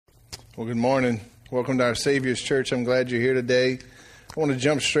Well, good morning. Welcome to our Savior's Church. I'm glad you're here today. I want to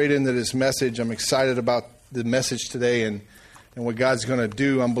jump straight into this message. I'm excited about the message today and what God's going to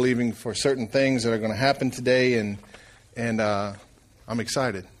do. I'm believing for certain things that are going to happen today, and I'm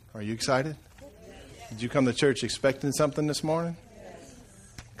excited. Are you excited? Did you come to church expecting something this morning?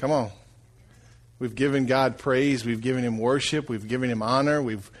 Come on. We've given God praise. We've given Him worship. We've given Him honor.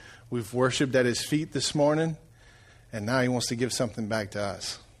 We've worshiped at His feet this morning, and now He wants to give something back to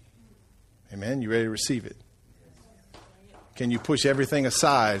us. Amen. You ready to receive it? Can you push everything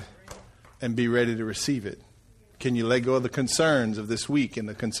aside and be ready to receive it? Can you let go of the concerns of this week and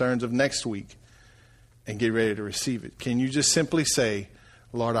the concerns of next week and get ready to receive it? Can you just simply say,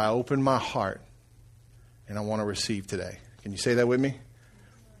 Lord, I open my heart and I want to receive today? Can you say that with me?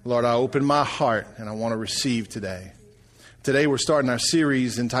 Lord, I open my heart and I want to receive today. Today we're starting our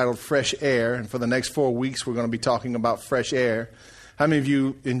series entitled Fresh Air. And for the next 4 weeks, we're going to be talking about fresh air. How many of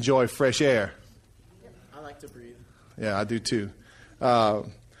you enjoy fresh air? I like to breathe. Yeah, I do too. I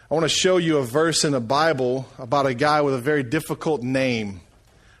want to show you a verse in the Bible about a guy with a very difficult name.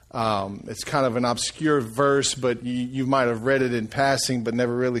 It's kind of an obscure verse, but you might have read it in passing, but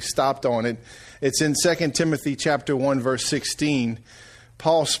never really stopped on it. It's in 2 Timothy chapter 1, verse 16.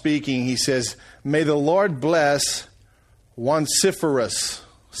 Paul speaking, he says, "May the Lord bless Onesiphorus."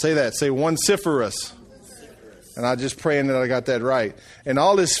 Say that. Say Onesiphorus. And I just praying that I got that right. "And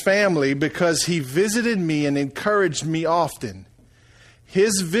all his family, because he visited me and encouraged me often.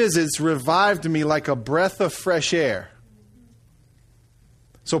 His visits revived me like a breath of fresh air."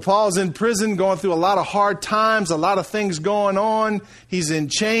 So Paul's in prison going through a lot of hard times, a lot of things going on. He's in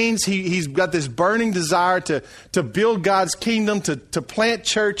chains. He's got this burning desire to build God's kingdom, to plant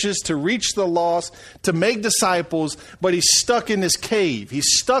churches, to reach the lost, to make disciples. But he's stuck in this cave.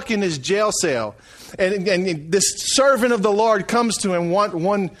 He's stuck in this jail cell. And this servant of the Lord comes to him,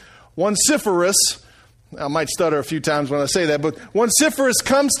 Onesiphorus. I might stutter a few times when I say that, but Onesiphorus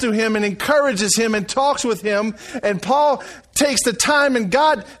comes to him and encourages him and talks with him. And Paul takes the time, and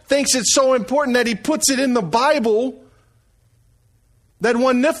God thinks it's so important that he puts it in the Bible that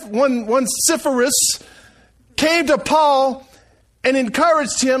Onesiphorus came to Paul and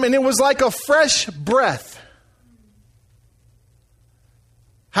encouraged him, and it was like a fresh breath.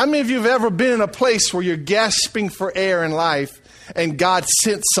 How many of you have ever been in a place where you're gasping for air in life and God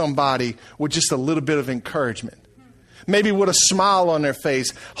sent somebody with just a little bit of encouragement? Maybe with a smile on their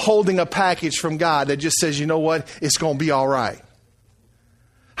face, holding a package from God that just says, you know what, it's going to be all right.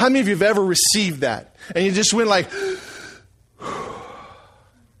 How many of you have ever received that? And you just went like, how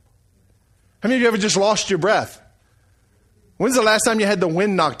many of you ever just lost your breath? When's the last time you had the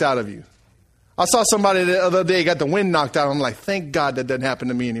wind knocked out of you? I saw somebody the other day got the wind knocked out. I'm like, thank God that doesn't happen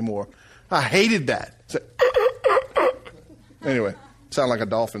to me anymore. I hated that. Anyway, sound like a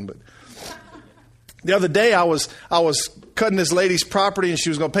dolphin, but the other day I was cutting this lady's property, and she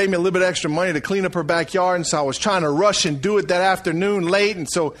was going to pay me a little bit extra money to clean up her backyard, and so I was trying to rush and do it that afternoon late, and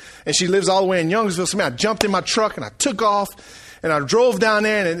she lives all the way in Youngsville, so I jumped in my truck and I took off, and I drove down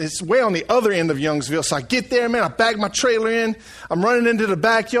there, and it's way on the other end of Youngsville, so I get there, man, I back my trailer in, I'm running into the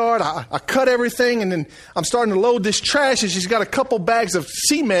backyard, I cut everything, and then I'm starting to load this trash, and she's got a couple bags of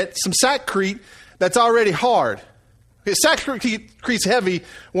cement, some Sackcrete that's already hard. Sackcrete's heavy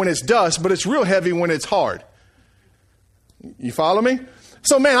when it's dust, but it's real heavy when it's hard. You follow me?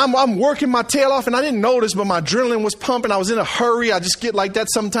 So, man, I'm working my tail off, and I didn't notice, but my adrenaline was pumping. I was in a hurry. I just get like that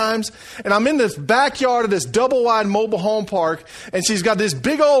sometimes. And I'm in this backyard of this double-wide mobile home park, and she's got this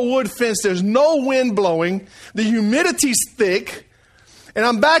big old wood fence. There's no wind blowing. The humidity's thick. And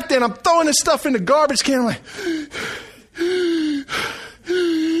I'm back there, and I'm throwing this stuff in the garbage can. I'm like,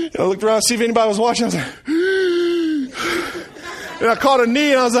 and I looked around to see if anybody was watching. I was like, and I caught a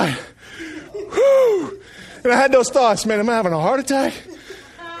knee, and I was like, whoo. And I had those thoughts, man, am I having a heart attack?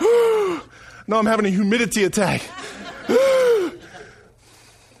 No, I'm having a humidity attack.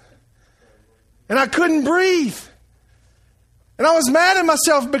 And I couldn't breathe. And I was mad at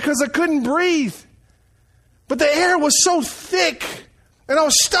myself because I couldn't breathe. But the air was so thick, and I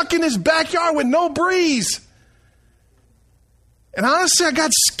was stuck in this backyard with no breeze. And honestly, I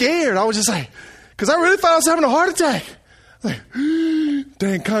got scared. I was just like, because I really thought I was having a heart attack. Like,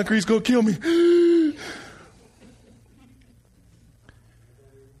 dang, concrete's going to kill me.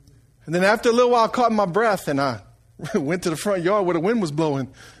 And then after a little while, I caught my breath, and I went to the front yard where the wind was blowing.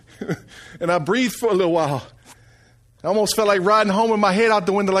 And I breathed for a little while. I almost felt like riding home with my head out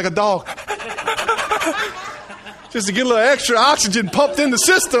the window like a dog. Just to get a little extra oxygen pumped in the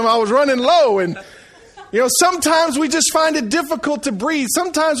system. I was running low, and sometimes we just find it difficult to breathe.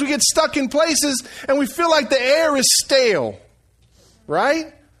 Sometimes we get stuck in places and we feel like the air is stale,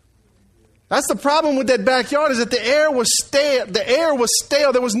 right? That's the problem with that backyard, is that the air was stale. The air was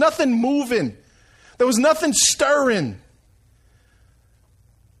stale. There was nothing moving. There was nothing stirring.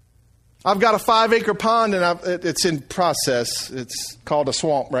 I've got a 5-acre pond, and it's in process. It's called a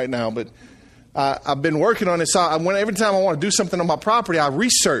swamp right now, but I've been working on it. So every time I want to do something on my property, I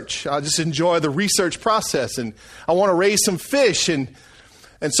research. I just enjoy the research process, and I want to raise some fish. And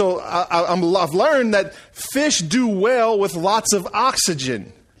so I've learned that fish do well with lots of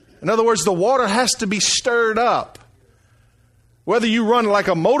oxygen. In other words, the water has to be stirred up. Whether you run like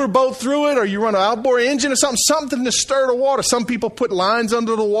a motorboat through it or you run an outboard engine or something to stir the water. Some people put lines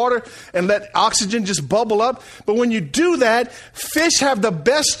under the water and let oxygen just bubble up. But when you do that, fish have the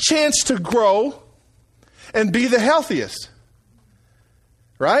best chance to grow and be the healthiest.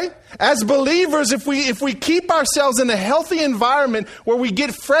 Right? As believers, if we keep ourselves in a healthy environment where we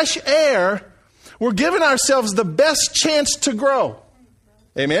get fresh air, we're giving ourselves the best chance to grow.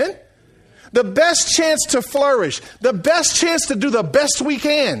 Amen? The best chance to flourish. The best chance to do the best we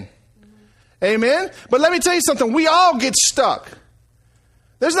can. Amen? But let me tell you something. We all get stuck.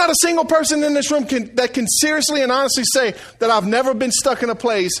 There's not a single person in this room that can seriously and honestly say that I've never been stuck in a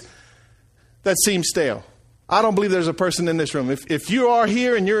place that seems stale. I don't believe there's a person in this room. If you are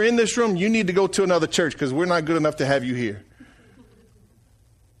here and you're in this room, you need to go to another church, because we're not good enough to have you here.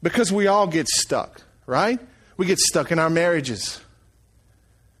 Because we all get stuck, right? We get stuck in our marriages.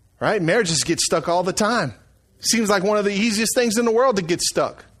 Right? Marriages get stuck all the time. Seems like one of the easiest things in the world to get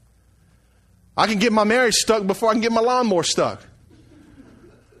stuck. I can get my marriage stuck before I can get my lawnmower stuck.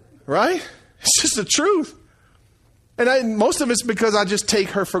 Right? It's just the truth. And most of it's because I just take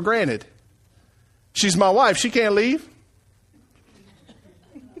her for granted. She's my wife. She can't leave.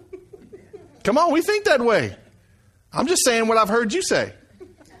 Come on, we think that way. I'm just saying what I've heard you say.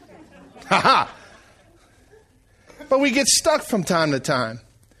 But we get stuck from time to time.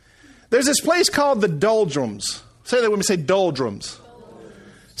 There's this place called the doldrums. Say that when we say doldrums.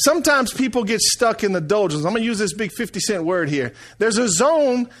 Sometimes people get stuck in the doldrums. I'm going to use this big 50-cent word here. There's a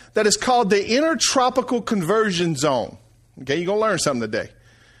zone that is called the Intertropical Conversion Zone. Okay, you're going to learn something today.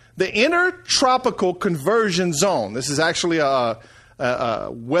 The Intertropical Conversion Zone. This is actually a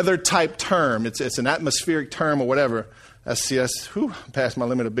weather-type term. It's an atmospheric term or whatever. SCS. Past my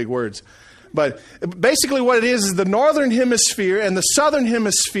limit of big words. But basically what it is the northern hemisphere and the southern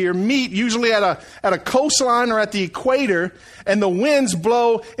hemisphere meet usually at a coastline or at the equator, and the winds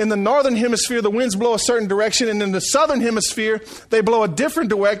blow in the northern hemisphere. The winds blow a certain direction, and in the southern hemisphere, they blow a different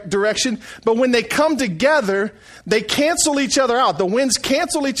direction. But when they come together, they cancel each other out. The winds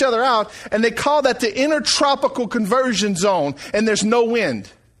cancel each other out, and they call that the Intertropical Conversion Zone, and there's no wind.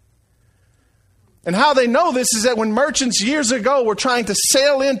 And how they know this is that when merchants years ago were trying to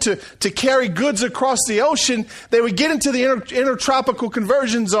sail in to carry goods across the ocean, they would get into the intertropical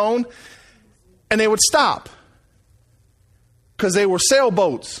conversion zone and they would stop because they were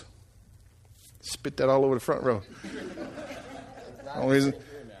sailboats. Spit that all over the front row. Only reason,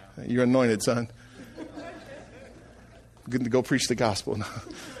 you're anointed, son. Good to go preach the gospel now.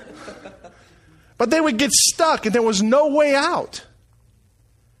 But they would get stuck and there was no way out.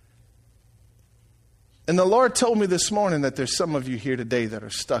 And the Lord told me this morning that there's some of you here today that are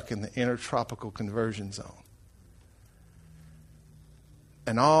stuck in the intertropical conversion zone.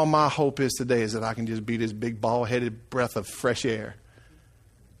 And all my hope is today is that I can just be this big bald-headed breath of fresh air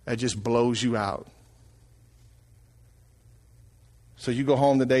that just blows you out. So you go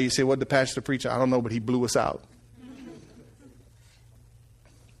home today, you say, what did the pastor preach? I don't know, but he blew us out.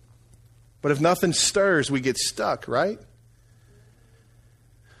 But if nothing stirs, we get stuck, right?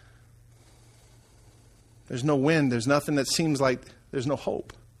 There's no wind. There's nothing that seems like there's no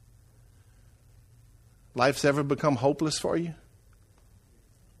hope. Life's ever become hopeless for you?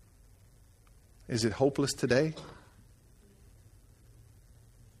 Is it hopeless today?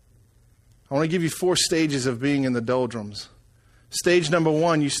 I want to give you 4 stages of being in the doldrums. Stage number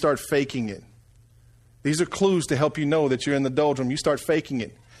 1, you start faking it. These are clues to help you know that you're in the doldrum. You start faking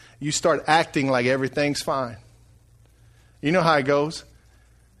it. You start acting like everything's fine. You know how it goes.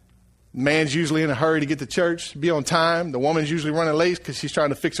 The man's usually in a hurry to get to church, be on time. The woman's usually running late because she's trying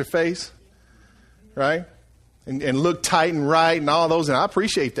to fix her face, right? And look tight and right and all those. And I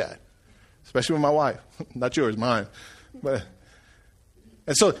appreciate that, especially with my wife. Not yours, mine.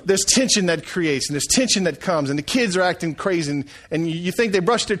 And so there's tension that creates, and there's tension that comes, and the kids are acting crazy, and you think they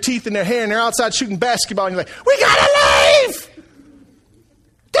brushed their teeth in their hair, and they're outside shooting basketball, and you're like, we gotta leave!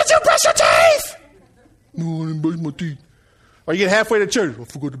 Did you brush your teeth? No, I didn't brush my teeth. Or you get halfway to church, I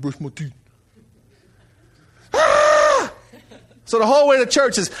forgot to brush my teeth. Ah! So the whole way to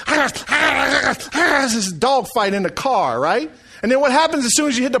church is this dog fight in the car, right? And then what happens as soon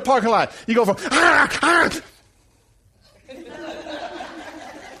as you hit the parking lot? You go from,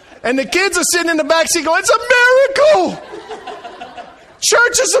 and the kids are sitting in the back seat going, it's a miracle.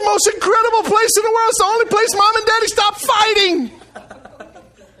 Church is the most incredible place in the world. It's the only place mom and daddy stop fighting.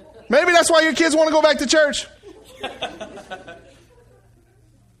 Maybe that's why your kids want to go back to church.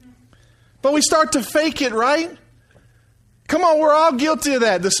 But we start to fake it, right? Come on, we're all guilty of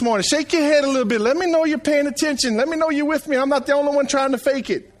that this morning. Shake your head a little bit. Let me know you're paying attention. Let me know you're with me. I'm not the only one trying to fake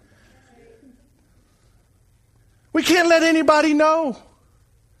it. We can't let anybody know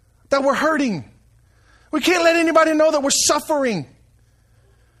that we're hurting. We can't let anybody know that we're suffering.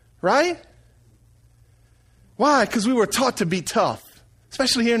 Right? Why? Because we were taught to be tough,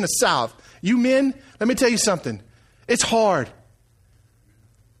 especially here in the South. You men, let me tell you something. It's hard.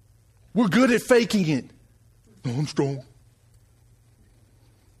 We're good at faking it. No, I'm strong.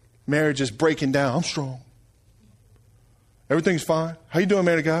 Marriage is breaking down. I'm strong. Everything's fine. How you doing,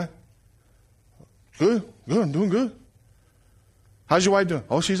 man of God? Good. Good. I'm doing good. How's your wife doing?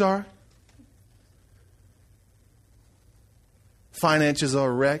 Oh, she's all right. Finances are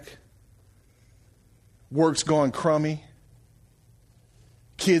a wreck. Work's going crummy.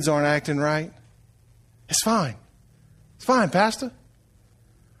 Kids aren't acting right. It's fine. It's fine, Pastor.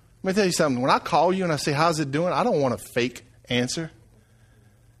 Let me tell you something. When I call you and I say, how's it doing? I don't want a fake answer.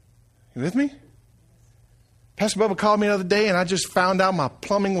 You with me? Pastor Bubba called me the other day and I just found out my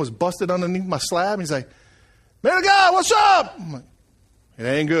plumbing was busted underneath my slab. He's like, man of God, what's up? I'm like, it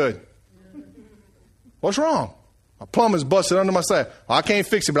ain't good. What's wrong? My plumbing's busted under my slab. Well, I can't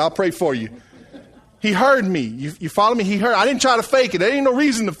fix it, but I'll pray for you. He heard me. You follow me? He heard. I didn't try to fake it. There ain't no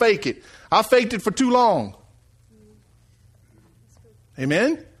reason to fake it. I faked it for too long.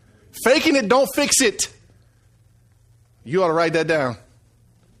 Amen? Faking it don't fix it. You ought to write that down.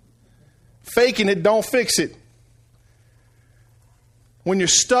 Faking it don't fix it. When you're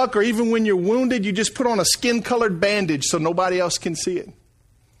stuck or even when you're wounded, you just put on a skin-colored bandage so nobody else can see it.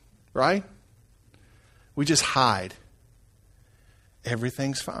 Right? We just hide.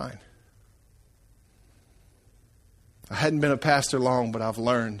 Everything's fine. I hadn't been a pastor long, but I've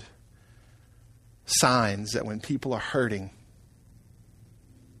learned signs that when people are hurting,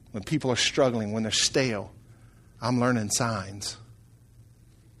 when people are struggling, when they're stale, I'm learning signs.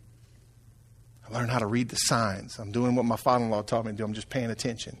 I learned how to read the signs. I'm doing what my father-in-law taught me to do. I'm just paying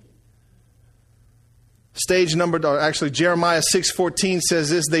attention. Jeremiah 6:14 says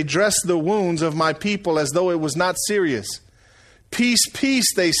this, they dress the wounds of my people as though it was not serious. Peace,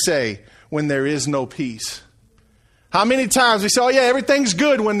 peace, they say, when there is no peace. How many times we say, oh yeah, everything's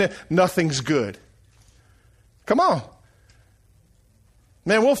good when nothing's good. Come on.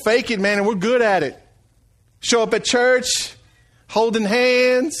 Man, we'll fake it, man, and we're good at it. Show up at church, holding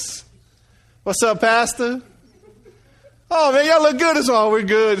hands. What's up, Pastor? Oh, man, y'all look good as well. We're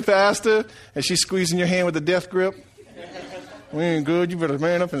good, Pastor. And she's squeezing your hand with a death grip. We ain't good. You better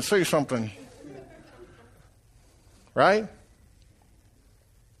man up and say something. Right?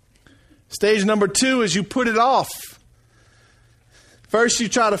 Stage number 2 is you put it off. First you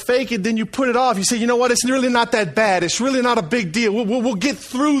try to fake it, then you put it off. You say, you know what? It's really not that bad. It's really not a big deal. We'll get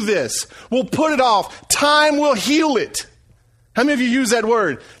through this. We'll put it off. Time will heal it. How many of you use that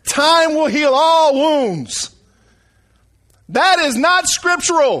word? Time will heal all wounds. That is not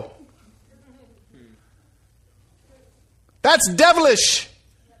scriptural. That's devilish.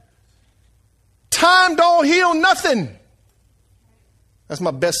 Time don't heal nothing. That's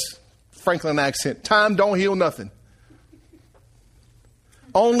my best Franklin accent. Time don't heal nothing.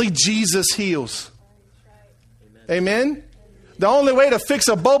 Only Jesus heals. Amen? The only way to fix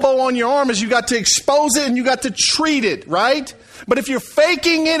a bobo on your arm is you got to expose it and you got to treat it, right? But if you're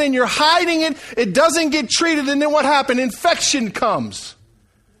faking it and you're hiding it, it doesn't get treated. And then what happens? Infection comes.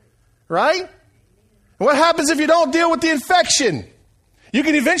 Right? And what happens if you don't deal with the infection? You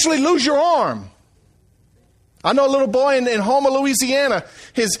can eventually lose your arm. I know a little boy in Houma, Louisiana.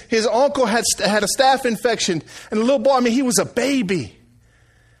 His uncle had a staph infection. And the little boy, he was a baby.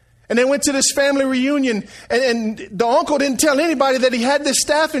 And they went to this family reunion. And the uncle didn't tell anybody that he had this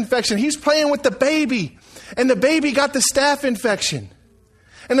staph infection. He's playing with the baby. And the baby got the staph infection.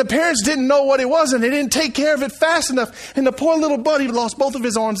 And the parents didn't know what it was. And they didn't take care of it fast enough. And the poor little buddy lost both of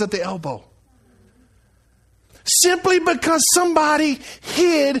his arms at the elbow. Simply because somebody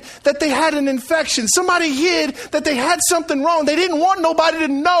hid that they had an infection. Somebody hid that they had something wrong. They didn't want nobody to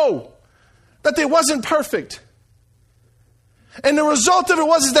know that they wasn't perfect. And the result of it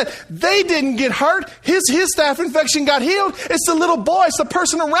was that they didn't get hurt. His staph infection got healed. It's the little boy, it's the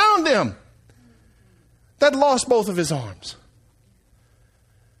person around him that lost both of his arms.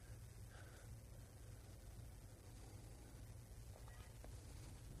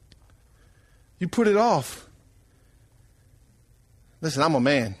 You put it off. Listen, I'm a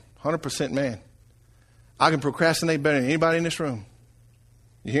man, 100% man. I can procrastinate better than anybody in this room.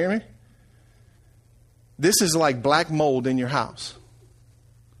 You hear me? This is like black mold in your house.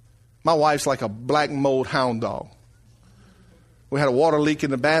 My wife's like a black mold hound dog. We had a water leak in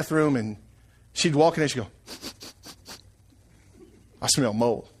the bathroom, and she'd walk in there, she'd go, I smell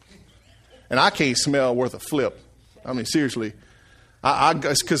mold. And I can't smell worth a flip. I mean, seriously.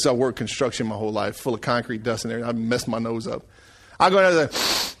 It's because I worked construction my whole life, full of concrete dust in there. I messed my nose up. I go in there,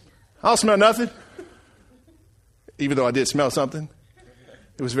 I don't smell nothing. Even though I did smell something.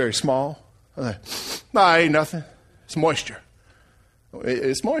 It was very small. I was like, no, it ain't nothing. It's moisture.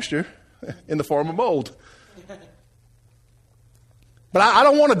 It's moisture in the form of mold. But I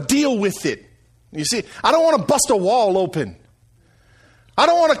don't want to deal with it. You see, I don't want to bust a wall open. I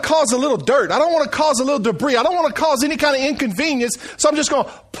don't want to cause a little dirt. I don't want to cause a little debris. I don't want to cause any kind of inconvenience. So I'm just going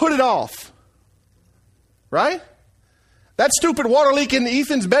to put it off. Right? That stupid water leak in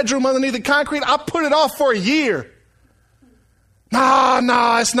Ethan's bedroom underneath the concrete, I put it off for a year.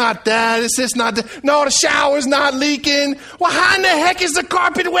 No, it's not that. It's just not that. No, the shower's not leaking. Well, how in the heck is the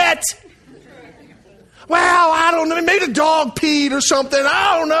carpet wet? Well, I don't know. Maybe the dog peed or something.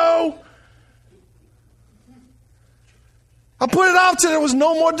 I don't know. I put it off till there was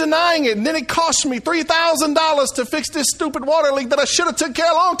no more denying it. And then it cost me $3,000 to fix this stupid water leak that I should have took care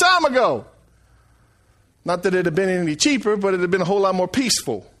of a long time ago. Not that it'd have been any cheaper, but it'd have been a whole lot more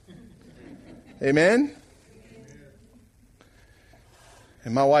peaceful. Amen?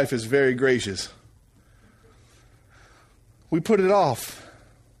 And my wife is very gracious. We put it off.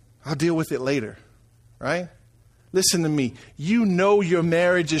 I'll deal with it later. Right? Listen to me. You know your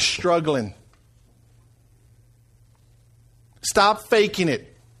marriage is struggling. Stop faking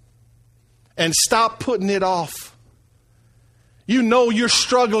it. And stop putting it off. You know you're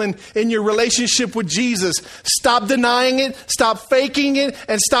struggling in your relationship with Jesus. Stop denying it. Stop faking it.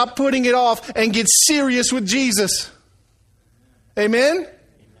 And stop putting it off. And get serious with Jesus. Amen?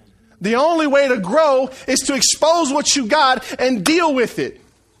 The only way to grow is to expose what you got and deal with it.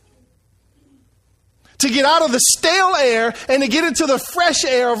 To get out of the stale air and to get into the fresh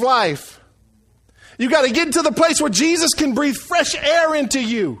air of life. You got to get into the place where Jesus can breathe fresh air into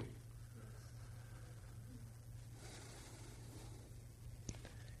you.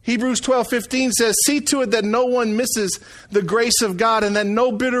 Hebrews 12:15 says, see to it that no one misses the grace of God and that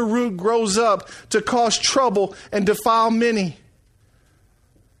no bitter root grows up to cause trouble and defile many.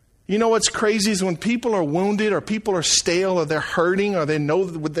 You know what's crazy is when people are wounded or people are stale or they're hurting or they know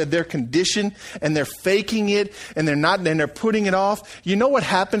that they're conditioned and they're faking it and they're putting it off. You know what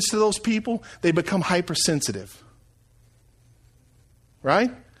happens to those people? They become hypersensitive.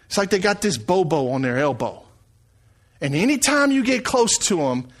 Right? It's like they got this bobo on their elbow. And anytime you get close to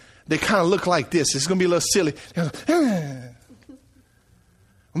them, they kind of look like this. It's going to be a little silly.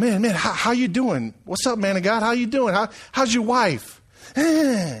 Man, how you doing? What's up, man of God? How you doing? How's your wife?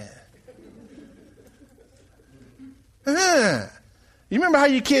 You remember how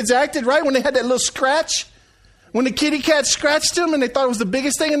your kids acted, right? When they had that little scratch? When the kitty cat scratched them and they thought it was the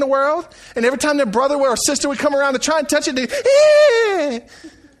biggest thing in the world? And every time their brother or sister would come around to try and touch it, they...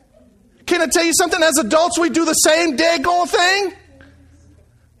 Can I tell you something? As adults, we do the same daggone thing.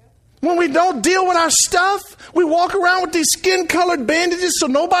 When we don't deal with our stuff, we walk around with these skin-colored bandages so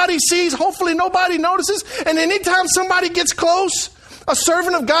nobody sees. Hopefully nobody notices. And anytime somebody gets close, a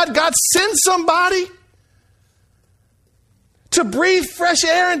servant of God, God sends somebody to breathe fresh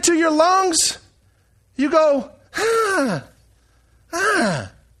air into your lungs. You go,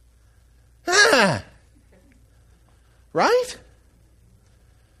 right?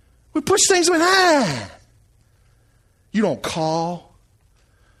 We push things with, You don't call.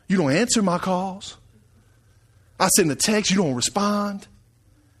 You don't answer my calls. I send a text, you don't respond.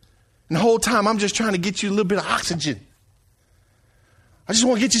 And the whole time I'm just trying to get you a little bit of oxygen. I just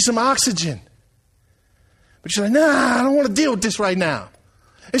want to get you some oxygen. But you're like, nah, I don't want to deal with this right now.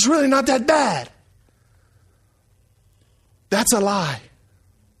 It's really not that bad. That's a lie.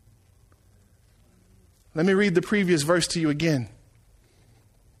 Let me read the previous verse to you again.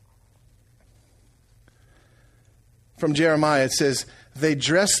 From Jeremiah, it says, they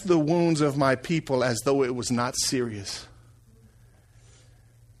dressed the wounds of my people as though it was not serious.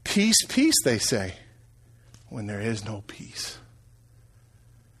 Peace, peace, they say, when there is no peace.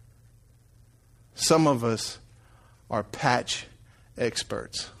 Some of us are patch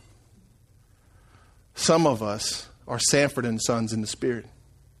experts. Some of us are Sanford and Sons in the Spirit.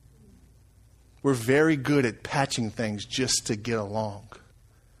 We're very good at patching things just to get along.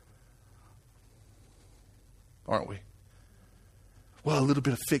 Aren't we? Well, a little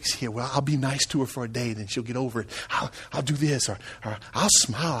bit of fix here. Well, I'll be nice to her for a day, then she'll get over it. I'll do this, or I'll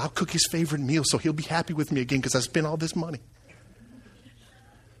smile. I'll cook his favorite meal so he'll be happy with me again because I spent all this money.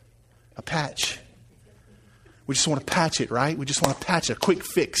 A patch. We just want to patch it, right? We just want to patch it. A quick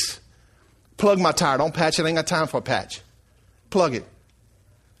fix. Plug my tire. Don't patch it. I ain't got time for a patch. Plug it.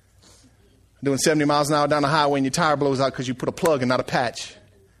 Doing 70 miles an hour down the highway and your tire blows out because you put a plug and not a patch.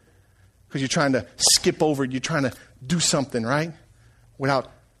 Because you're trying to skip over it. You're trying to do something, right?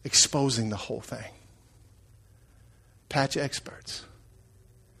 Without exposing the whole thing. Patch experts.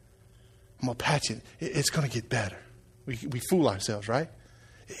 I'm going to patch it. It's going to get better. We fool ourselves, right?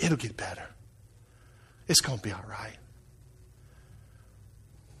 It'll get better. It's going to be all right.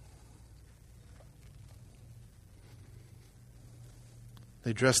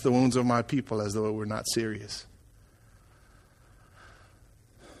 They dress the wounds of my people as though it were not serious.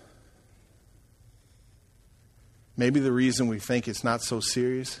 Maybe the reason we think it's not so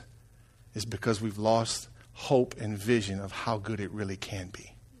serious is because we've lost hope and vision of how good it really can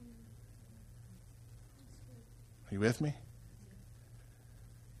be. Are you with me?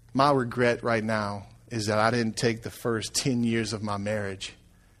 My regret right now is that I didn't take the first 10 years of my marriage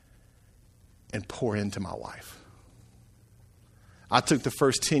and pour into my wife. I took the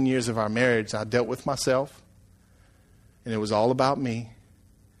first 10 years of our marriage, I dealt with myself, and it was all about me,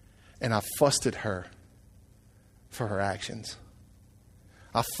 and I fussed at her for her actions.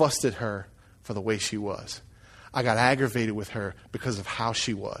 I fussed at her for the way she was. I got aggravated with her because of how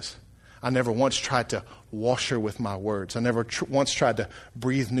she was. I never once tried to wash her with my words. I never once tried to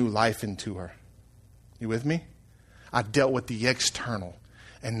breathe new life into her. You with me? I dealt with the external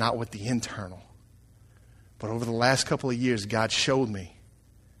and not with the internal. But over the last couple of years, God showed me.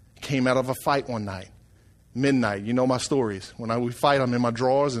 Came out of a fight one night, midnight. You know my stories. When we fight, I'm in my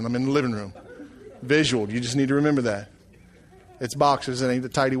drawers and I'm in the living room. Visual. You just need to remember that. It's boxers. It ain't the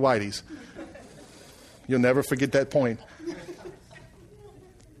tighty whities. You'll never forget that point.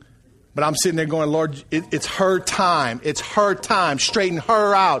 But I'm sitting there going, Lord, it's her time. It's her time. Straighten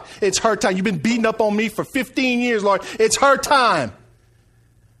her out. It's her time. You've been beating up on me for 15 years, Lord. It's her time.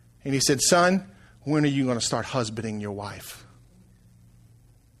 And he said, son, when are you going to start husbanding your wife?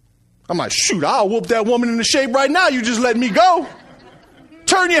 I'm like, shoot, I'll whoop that woman into shape right now. You just let me go.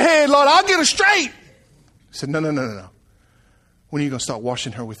 Turn your head, Lord. I'll get her straight. He said, no. When are you going to start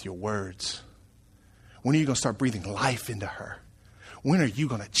washing her with your words? When are you going to start breathing life into her? When are you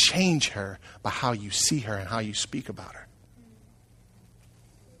going to change her by how you see her and how you speak about her?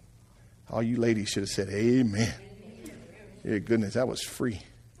 All you ladies should have said, amen. Yeah, goodness, that was free.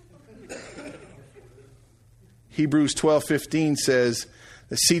 Hebrews 12:15 says,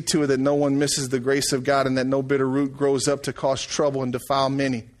 see to it that no one misses the grace of God and that no bitter root grows up to cause trouble and defile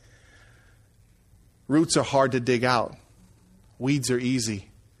many. Roots are hard to dig out. Weeds are easy.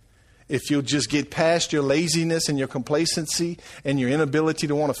 If you'll just get past your laziness and your complacency and your inability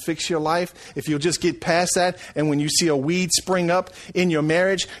to want to fix your life, if you'll just get past that, and when you see a weed spring up in your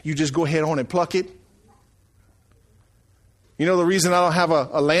marriage, you just go ahead on and pluck it. You know the reason I don't have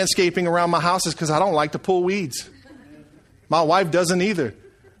a landscaping around my house is because I don't like to pull weeds. My wife doesn't either.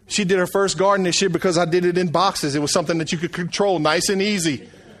 She did her first garden this year because I did it in boxes. It was something that you could control nice and easy.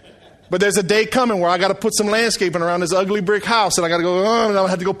 But there's a day coming where I got to put some landscaping around this ugly brick house, and I got to go, and I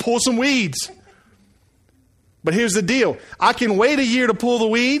have to go pull some weeds. But here's the deal. I can wait a year to pull the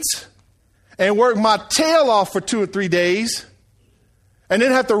weeds and work my tail off for 2 or 3 days and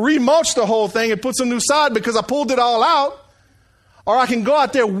then have to remulch the whole thing and put some new sod because I pulled it all out. Or I can go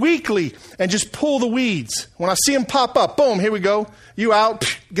out there weekly and just pull the weeds. When I see them pop up, boom, here we go. You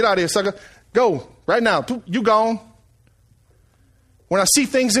out. Get out of here, sucker. Go right now. You gone. When I see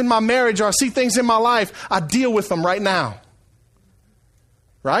things in my marriage or I see things in my life, I deal with them right now.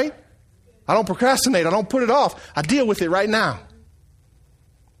 Right? I don't procrastinate. I don't put it off. I deal with it right now.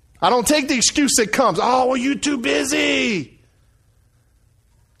 I don't take the excuse that comes. Oh, well, you too busy.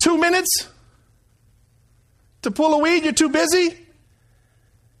 2 minutes to pull a weed? You're too busy?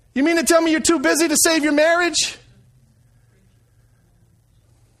 You mean to tell me you're too busy to save your marriage?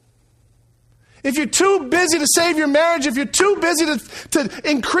 If you're too busy to save your marriage, if you're too busy to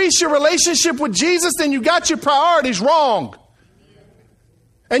increase your relationship with Jesus, then you got your priorities wrong.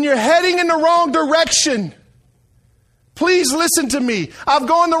 And you're heading in the wrong direction. Please listen to me. I've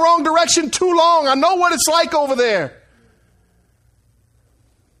gone the wrong direction too long. I know what it's like over there.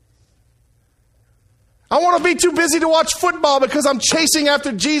 I want to be too busy to watch football because I'm chasing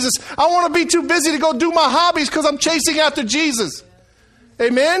after Jesus. I want to be too busy to go do my hobbies because I'm chasing after Jesus.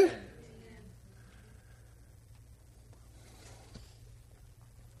 Amen?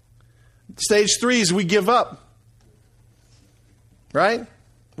 Stage 3 is we give up. Right?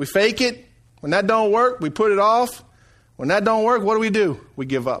 We fake it. When that don't work, we put it off. When that don't work, what do? We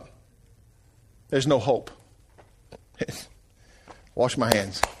give up. There's no hope. Wash my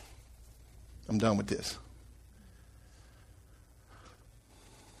hands. I'm done with this.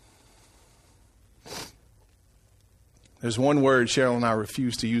 There's one word Cheryl and I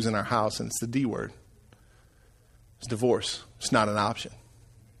refuse to use in our house, and it's the D word. It's divorce. It's not an option.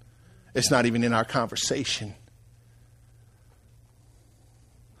 It's not even in our conversation.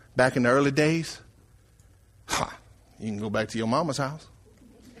 Back in the early days, you can go back to your mama's house.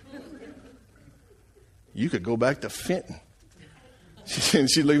 You could go back to Fenton.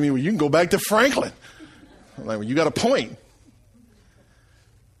 She looked at me, well, you can go back to Franklin. I'm like, well, you got a point.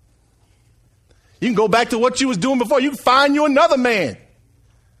 You can go back to what you was doing before. You can find you another man.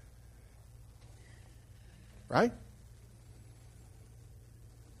 Right?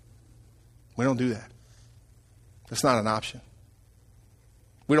 We don't do that. That's not an option.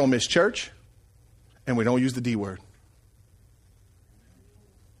 We don't miss church, and we don't use the D word.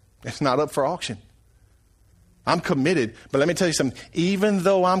 It's not up for auction. I'm committed, but let me tell you something. Even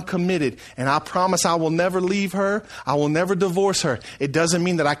though I'm committed and I promise I will never leave her, I will never divorce her, it doesn't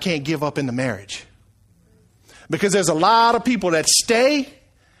mean that I can't give up in the marriage. Because there's a lot of people that stay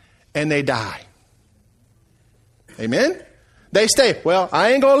and they die. Amen? They stay. Well,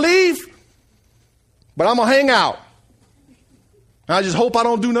 I ain't going to leave, but I'm going to hang out. I just hope I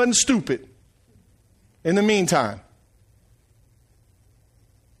don't do nothing stupid in the meantime.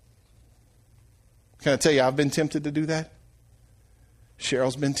 Can I tell you, I've been tempted to do that?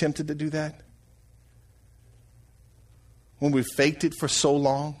 Cheryl's been tempted to do that. When we faked it for so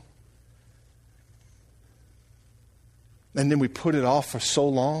long, and then we put it off for so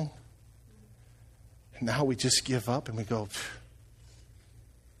long, and now we just give up and we go.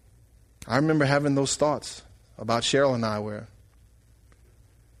 I remember having those thoughts about Cheryl and I where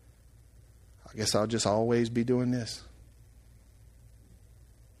I guess I'll just always be doing this.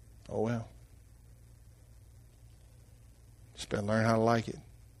 Oh well. Just better learn how to like it.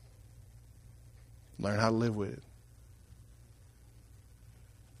 Learn how to live with it.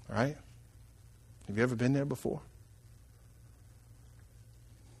 All right? Have you ever been there before?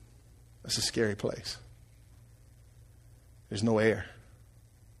 That's a scary place. There's no air.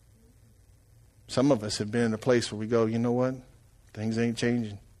 Some of us have been in a place where we go, you know what? Things ain't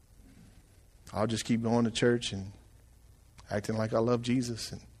changing. I'll just keep going to church and acting like I love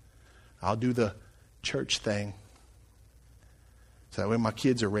Jesus, and I'll do the church thing. So that way my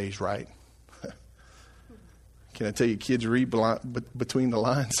kids are raised right. Can I tell you, kids read between the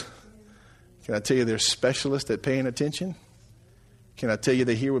lines? Can I tell you they're specialists at paying attention? Can I tell you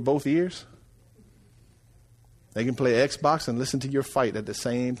they hear with both ears? They can play Xbox and listen to your fight at the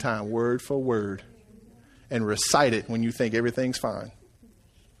same time, word for word, and recite it when you think everything's fine.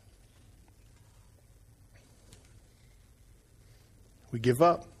 We give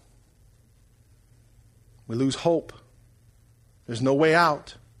up. We lose hope. There's no way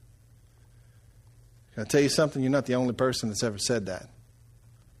out. Can I tell you something? You're not the only person that's ever said that.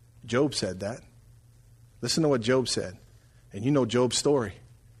 Job said that. Listen to what Job said. And you know Job's story.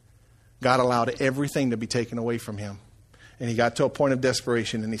 God allowed everything to be taken away from him. And he got to a point of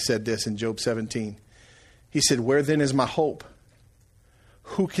desperation, and he said this in Job 17. He said, "Where then is my hope?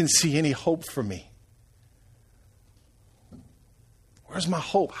 Who can see any hope for me? Where's my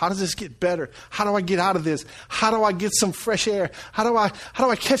hope? How does this get better? How do I get out of this? How do I get some fresh air? How do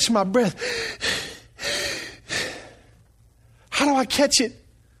I catch my breath? How do I catch it?"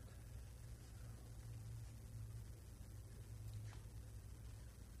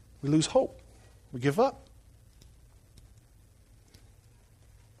 We lose hope. We give up.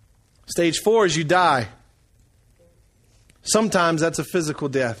 Stage 4 is you die. Sometimes that's a physical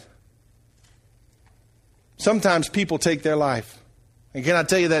death. Sometimes people take their life. And can I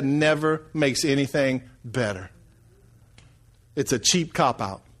tell you, that never makes anything better. It's a cheap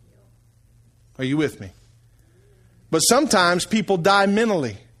cop-out. Are you with me? But sometimes people die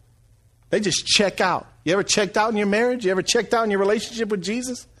mentally. They just check out. You ever checked out in your marriage? You ever checked out in your relationship with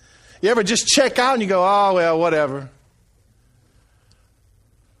Jesus? You ever just check out and you go, oh, well, whatever.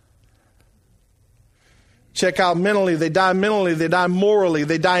 Check out mentally. They die mentally. They die morally.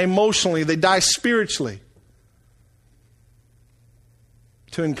 They die emotionally. They die spiritually.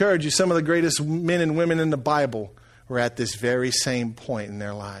 To encourage you, some of the greatest men and women in the Bible were at this very same point in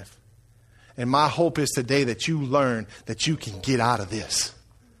their life. And my hope is today that you learn that you can get out of this.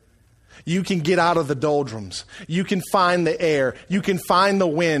 You can get out of the doldrums. You can find the air. You can find the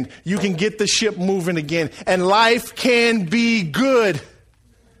wind. You can get the ship moving again. And life can be good.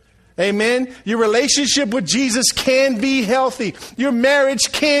 Amen. Your relationship with Jesus can be healthy. Your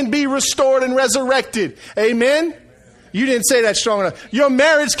marriage can be restored and resurrected. Amen. You didn't say that strong enough. Your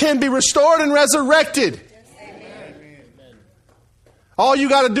marriage can be restored and resurrected. Amen. All you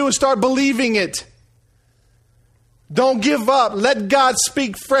got to do is start believing it. Don't give up. Let God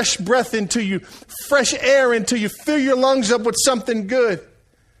speak fresh breath into you, fresh air into you. Fill your lungs up with something good.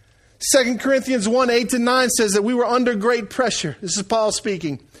 2 Corinthians 1:8-9 says that we were under great pressure. This is Paul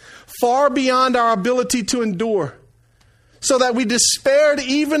speaking. Far beyond our ability to endure, so that we despaired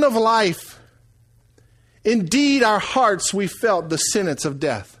even of life. Indeed, our hearts, we felt the sentence of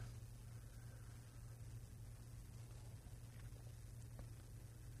death.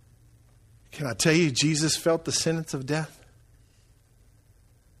 Can I tell you, Jesus felt the sentence of death?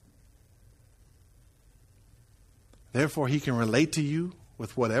 Therefore, he can relate to you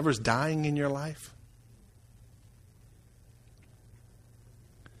with whatever's dying in your life.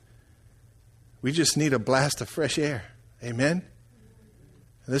 We just need a blast of fresh air. Amen?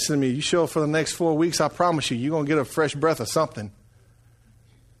 Listen to me. You show up for the next 4 weeks, I promise you, you're going to get a fresh breath of something.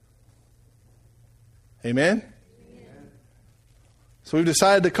 Amen? So we've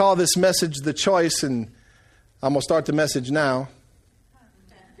decided to call this message The Choice, and I'm going to start the message now.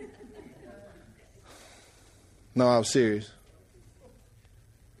 No, I'm serious.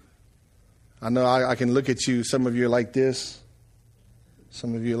 I know I can look at you. Some of you are like this.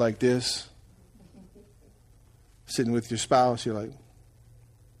 Some of you are like this. Sitting with your spouse, you're like...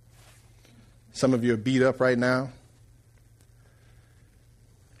 Some of you are beat up right now.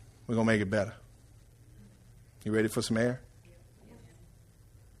 We're going to make it better. You ready for some air?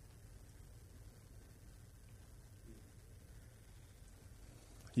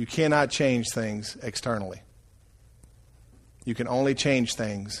 You cannot change things externally. You can only change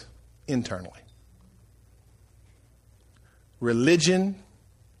things internally. Religion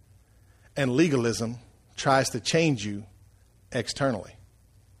and legalism tries to change you externally.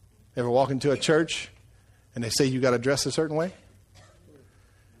 Ever walk into a church and they say you got to dress a certain way?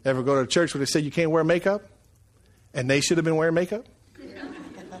 Ever go to a church where they say you can't wear makeup and they should have been wearing makeup?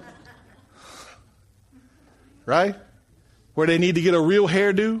 Right? Where they need to get a real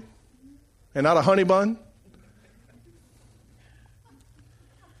hairdo and not a honey bun?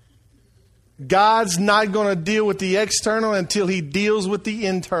 God's not going to deal with the external until he deals with the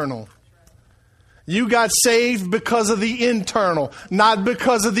internal. You got saved because of the internal, not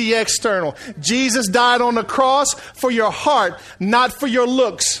because of the external. Jesus died on the cross for your heart, not for your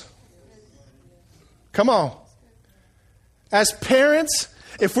looks. Come on. As parents,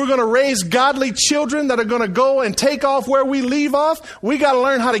 if we're going to raise godly children that are going to go and take off where we leave off, we got to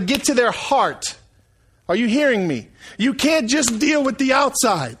learn how to get to their heart. Are you hearing me? You can't just deal with the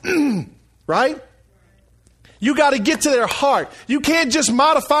outside, right? You got to get to their heart. You can't just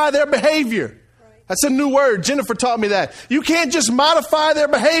modify their behavior. That's a new word. Jennifer taught me that. You can't just modify their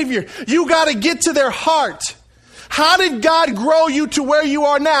behavior. You got to get to their heart. How did God grow you to where you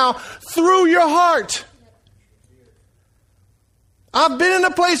are now? Through your heart. I've been in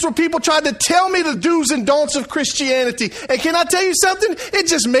a place where people tried to tell me the do's and don'ts of Christianity. And can I tell you something? It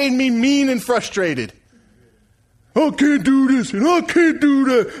just made me mean and frustrated. I can't do this and I can't do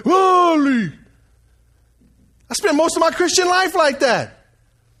that. Holy. I spent most of my Christian life like that.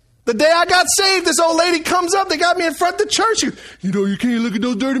 The day I got saved, this old lady comes up. They got me in front of the church. You know, you can't look at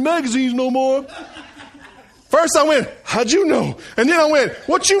those dirty magazines no more. First I went, how'd you know? And then I went,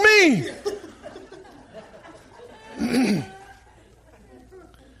 what you mean?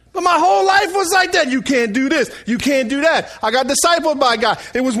 But my whole life was like that. You can't do this. You can't do that. I got discipled by a guy.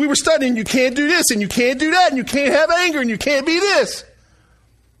 We were studying. You can't do this and you can't do that and you can't have anger and you can't be this.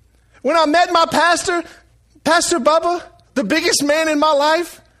 When I met my pastor, Pastor Bubba, the biggest man in my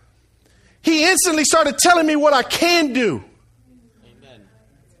life, he instantly started telling me what I can do. Amen.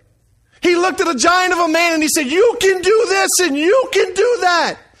 He looked at a giant of a man and he said, you can do this and you can do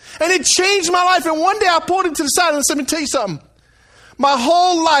that. And it changed my life. And one day I pulled him to the side and said, let me tell you something. My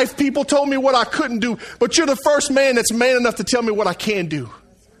whole life people told me what I couldn't do, but you're the first man that's man enough to tell me what I can do.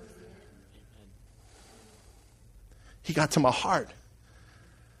 He got to my heart.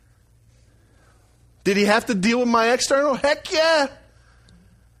 Did he have to deal with my external? Heck yeah.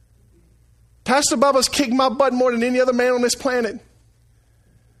 Pastor Bubba's kicked my butt more than any other man on this planet.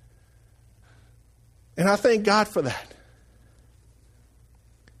 And I thank God for that.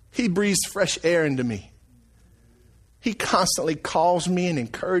 He breathes fresh air into me. He constantly calls me and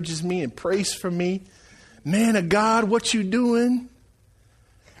encourages me and prays for me. Man of God, what you doing?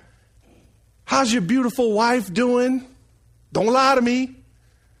 How's your beautiful wife doing? Don't lie to me.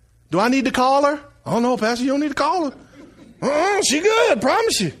 Do I need to call her? Oh no, Pastor, you don't need to call her. She good, I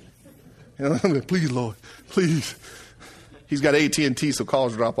promise you. You know, I'm like, please, Lord, please. He's got AT&T, so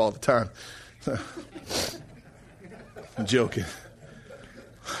calls drop all the time. I'm joking.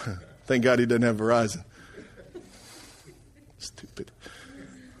 Thank God he doesn't have Verizon. Stupid.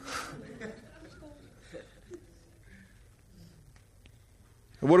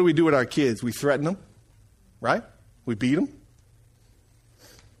 And what do we do with our kids? We threaten them, right? We beat them.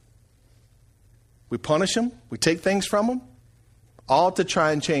 We punish them. We take things from them, all to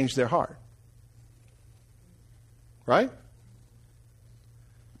try and change their heart. Right?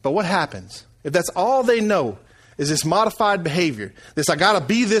 But what happens if that's all they know is this modified behavior? This, I got to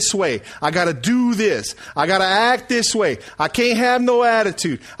be this way. I got to do this. I got to act this way. I can't have no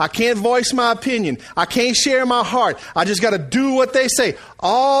attitude. I can't voice my opinion. I can't share my heart. I just got to do what they say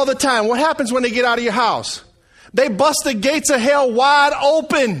all the time. What happens when they get out of your house? They bust the gates of hell wide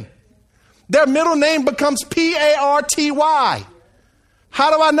open. Their middle name becomes Party. How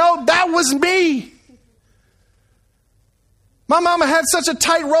do I know? That was me. My mama had such a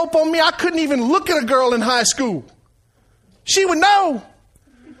tight rope on me, I couldn't even look at a girl in high school. She would know.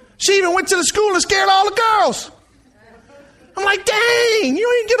 She even went to the school and scared all the girls. I'm like, dang,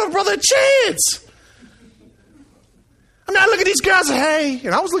 you ain't give a brother a chance. I mean, I look at these guys and hey,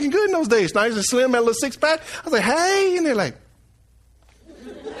 and I was looking good in those days. Nice and slim, had a little six pack. I was like, hey, and they're like,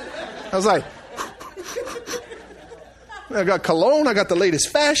 I was like, I got cologne, I got the latest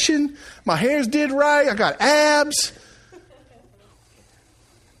fashion, my hair's did right, I got abs.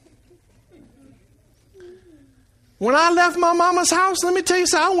 When I left my mama's house, let me tell you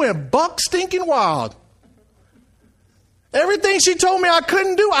something, I went buck stinking wild. Everything she told me I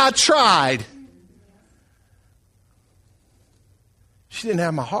couldn't do, I tried. She didn't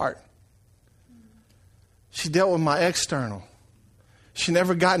have my heart. She dealt with my external. She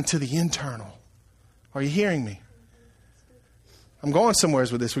never got into the internal. Are you hearing me? I'm going somewhere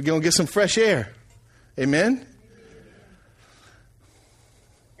with this. We're going to get some fresh air. Amen?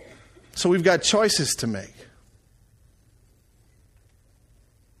 So we've got choices to make.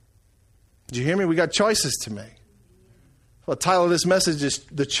 Did you hear me? We got choices to make. The title of this message is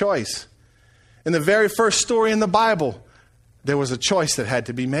The Choice. In the very first story in the Bible, there was a choice that had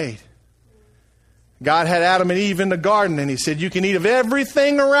to be made. God had Adam and Eve in the garden and he said, you can eat of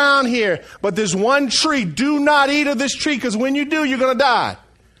everything around here, but there's one tree. Do not eat of this tree because when you do, you're going to die.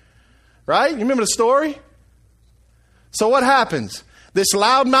 Right? You remember the story? So what happens? This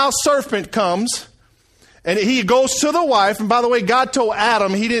loudmouth serpent comes and he goes to the wife. And by the way, God told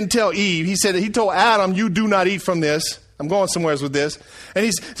Adam, he didn't tell Eve. He told Adam, you do not eat from this. I'm going somewhere with this.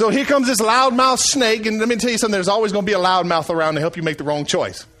 And so here comes this loudmouth snake. And let me tell you something, there's always going to be a loudmouth around to help you make the wrong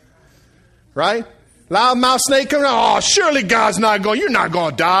choice. Right? Loudmouth snake coming out. Oh, surely God's not going, you're not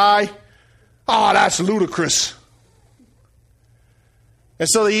going to die. Oh, that's ludicrous. And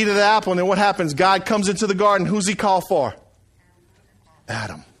so they eat of the apple. And then what happens? God comes into the garden. Who's he call for?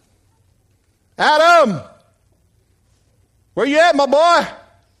 Adam. Adam! Where you at, my boy?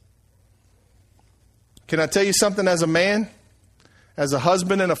 Can I tell you something as a man? As a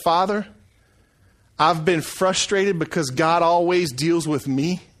husband and a father? I've been frustrated because God always deals with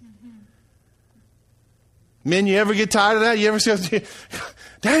me. Men, you ever get tired of that? You ever say,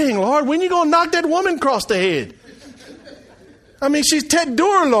 dang, Lord, when you going to knock that woman across the head? I mean, she's Ted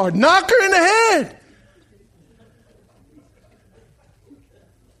Doer, Lord. Knock her in the head.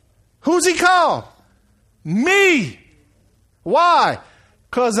 Who's he called? Me. Why?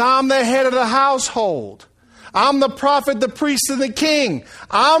 Because I'm the head of the household. I'm the prophet, the priest, and the king.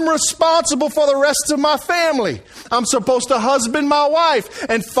 I'm responsible for the rest of my family. I'm supposed to husband my wife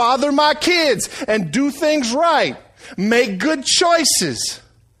and father my kids and do things right. Make good choices.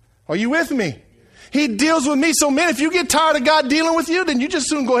 Are you with me? He deals with me. So, man, if you get tired of God dealing with you, then you just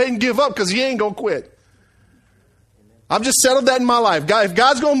soon go ahead and give up because he ain't going to quit. I've just settled that in my life. God, if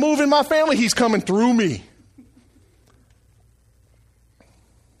God's going to move in my family, he's coming through me.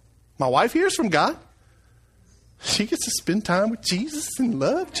 My wife hears from God. She gets to spend time with Jesus and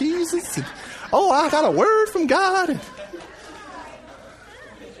love Jesus. And, oh, I got a word from God. And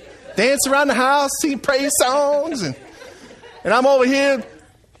dance around the house, sing praise songs. And I'm over here.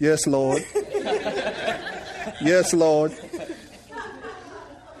 Yes, Lord. Yes, Lord.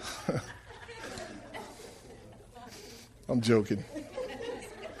 I'm joking.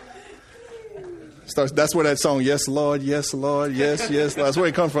 That's where that song, yes, Lord, yes, Lord, yes, yes, Lord. That's where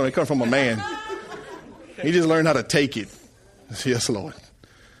it comes from. It comes from a man. He just learned how to take it. Yes, Lord.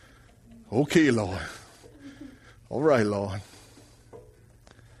 Okay, Lord. All right, Lord.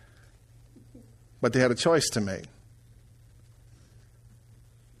 But they had a choice to make.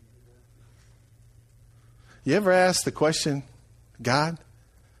 You ever ask the question, God,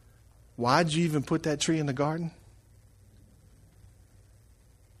 why'd you even put that tree in the garden?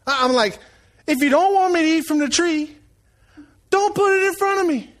 I'm like, if you don't want me to eat from the tree, don't put it in front of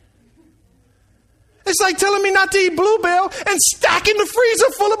me. It's like telling me not to eat Bluebell and stacking the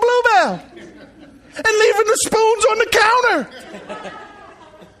freezer full of Bluebell and leaving the spoons on the counter.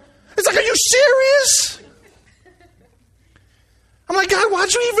 It's like, are you serious? I'm like, God,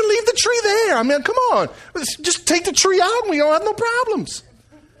 why'd you even leave the tree there? I mean, come on. Just take the tree out and we don't have no problems.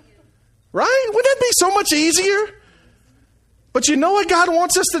 Right? Wouldn't that be so much easier? But you know what God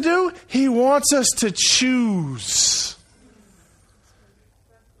wants us to do? He wants us to choose.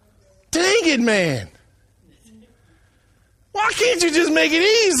 Dang it, man. Why can't you just make it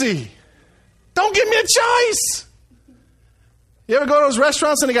easy? Don't give me a choice. You ever go to those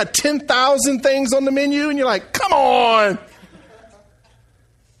restaurants and they got 10,000 things on the menu and you're like, come on.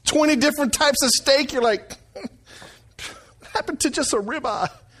 20 different types of steak. You're like, what happened to just a ribeye?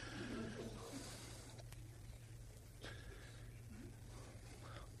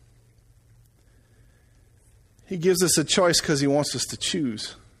 He gives us a choice because he wants us to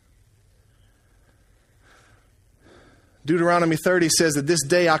choose. Deuteronomy 30 says that this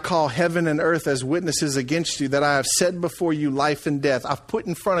day I call heaven and earth as witnesses against you that I have set before you life and death. I've put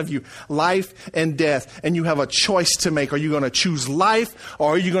in front of you life and death, and you have a choice to make. Are you going to choose life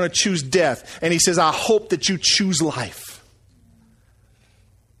or are you going to choose death? And he says, I hope that you choose life.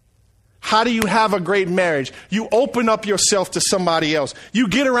 How do you have a great marriage? You open up yourself to somebody else. You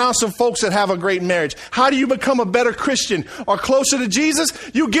get around some folks that have a great marriage. How do you become a better Christian or closer to Jesus?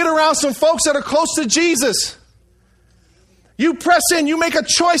 You get around some folks that are close to Jesus. You press in, you make a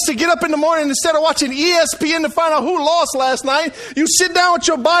choice to get up in the morning instead of watching ESPN to find out who lost last night. You sit down with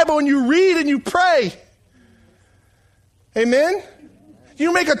your Bible and you read and you pray. Amen?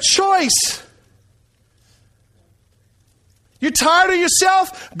 You make a choice. You're tired of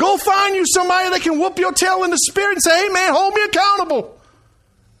yourself? Go find you somebody that can whoop your tail in the spirit and say, hey man, hold me accountable.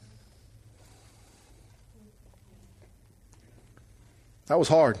 That was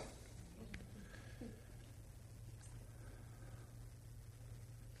hard.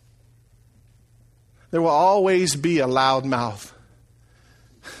 There will always be a loud mouth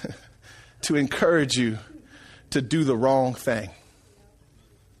to encourage you to do the wrong thing.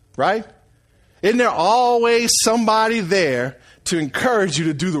 Right? Isn't there always somebody there to encourage you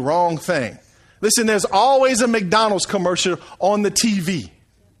to do the wrong thing? Listen, there's always a McDonald's commercial on the TV.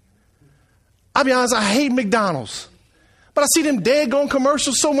 I'll be honest, I hate McDonald's. But I see them daggone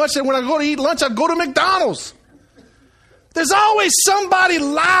commercials so much that when I go to eat lunch, I go to McDonald's. There's always somebody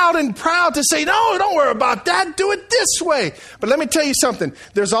loud and proud to say, no, don't worry about that. Do it this way. But let me tell you something.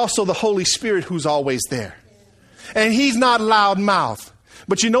 There's also the Holy Spirit who's always there. And he's not loud mouth.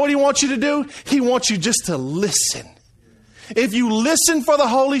 But you know what he wants you to do? He wants you just to listen. If you listen for the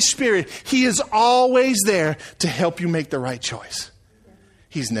Holy Spirit, he is always there to help you make the right choice.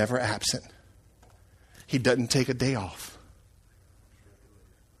 He's never absent. He doesn't take a day off.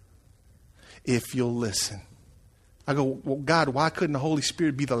 If you'll listen. I go, well, God, why couldn't the Holy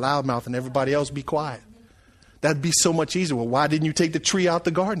Spirit be the loudmouth and everybody else be quiet? That'd be so much easier. Well, why didn't you take the tree out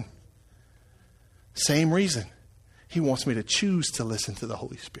the garden? Same reason. He wants me to choose to listen to the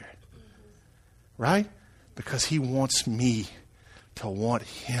Holy Spirit. Right? Because he wants me to want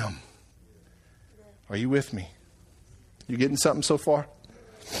him. Are you with me? You getting something so far?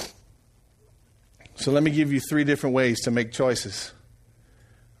 So let me give you 3 different ways to make choices.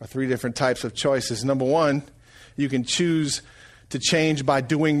 Or 3 different types of choices. Number 1, you can choose to change by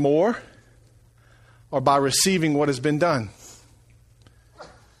doing more or by receiving what has been done.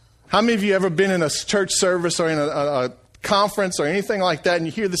 How many of you ever been in a church service or in a conference or anything like that and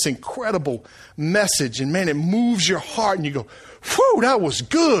you hear this incredible message and man, it moves your heart and you go, whew, that was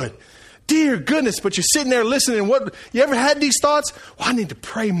good. Dear goodness, but you're sitting there listening. What you ever had these thoughts? Well, I need to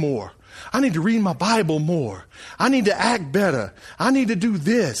pray more. I need to read my Bible more. I need to act better. I need to do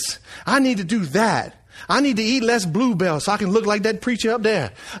this. I need to do that. I need to eat less Bluebell so I can look like that preacher up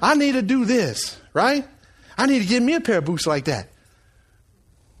there. I need to do this, right? I need to get me a pair of boots like that.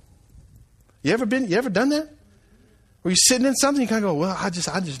 You ever done that? Where you're sitting in something, you kind of go, well, I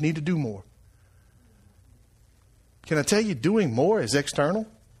just need to do more. Can I tell you, doing more is external?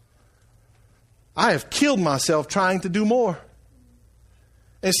 I have killed myself trying to do more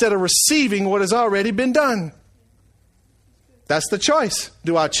instead of receiving what has already been done. That's the choice.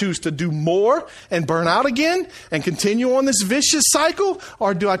 Do I choose to do more and burn out again and continue on this vicious cycle?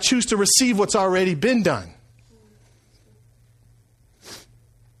 Or do I choose to receive what's already been done?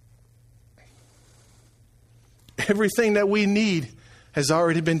 Everything that we need has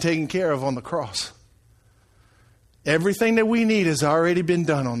already been taken care of on the cross. Everything that we need has already been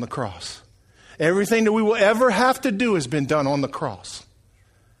done on the cross. Everything that we will ever have to do has been done on the cross.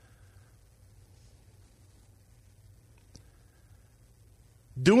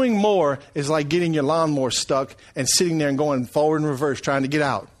 Doing more is like getting your lawnmower stuck and sitting there and going forward and reverse trying to get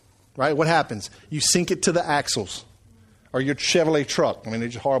out. Right? What happens? You sink it to the axles. Or your Chevrolet truck. I mean, they're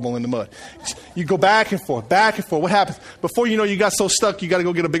just horrible in the mud. You go back and forth, back and forth. What happens? Before you know, you got so stuck, you got to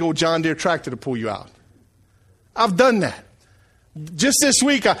go get a big old John Deere tractor to pull you out. I've done that. Just this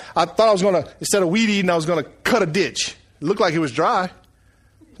week, I thought I was going to, instead of weed eating, I was going to cut a ditch. It looked like it was dry.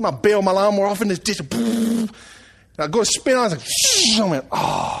 I bailed my lawnmower off in this ditch. And I go to spin on it. I was like, I went,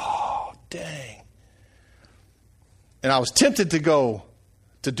 oh, dang. And I was tempted to go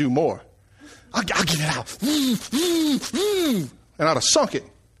to do more. I'll get it out. And I'd have sunk it.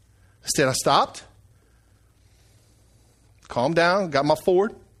 Instead, I stopped, calmed down, got my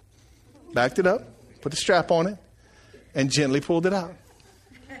Ford, backed it up, put the strap on it, and gently pulled it out.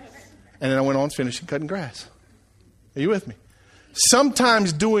 And then I went on finishing cutting grass. Are you with me?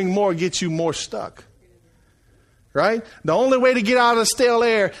 Sometimes doing more gets you more stuck. Right? The only way to get out of the stale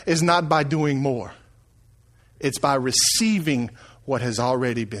air is not by doing more. It's by receiving what has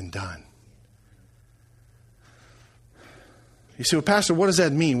already been done. You say, well, Pastor, what does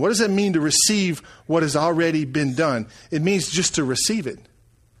that mean? What does that mean to receive what has already been done? It means just to receive it.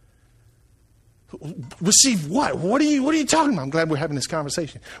 Receive what? What are you talking about? I'm glad we're having this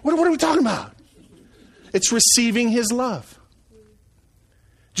conversation. What are we talking about? It's receiving his love.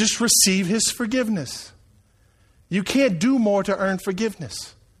 Just receive his forgiveness. You can't do more to earn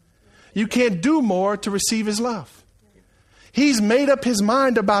forgiveness. You can't do more to receive his love. He's made up his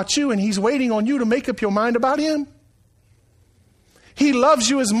mind about you, and he's waiting on you to make up your mind about him. He loves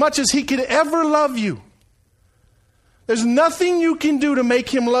you as much as he could ever love you. There's nothing you can do to make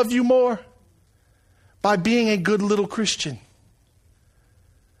him love you more by being a good little Christian.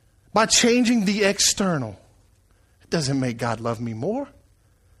 By changing the external. It doesn't make God love me more.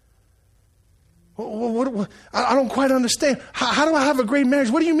 I don't quite understand. How do I have a great marriage?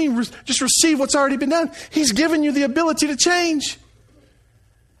 What do you mean just receive what's already been done? He's given you the ability to change.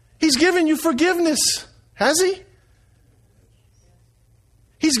 He's given you forgiveness. Has he?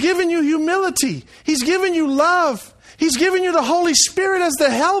 He's given you humility. He's given you love. He's given you the Holy Spirit as the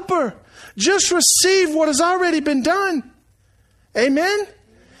helper. Just receive what has already been done. Amen?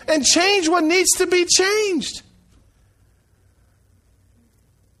 And change what needs to be changed.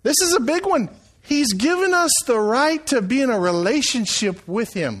 This is a big one. He's given us the right to be in a relationship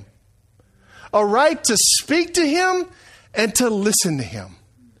with him. A right to speak to him and to listen to him.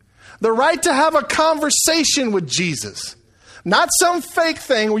 The right to have a conversation with Jesus. Not some fake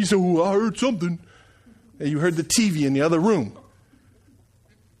thing where you say, oh, I heard something. And you heard the TV in the other room.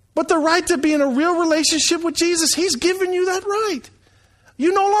 But the right to be in a real relationship with Jesus, he's given you that right.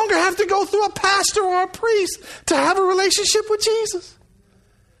 You no longer have to go through a pastor or a priest to have a relationship with Jesus.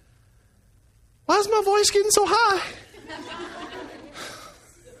 Why is my voice getting so high? I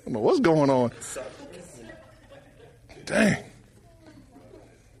don't know what's going on. Dang.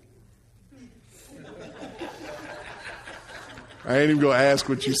 I ain't even going to ask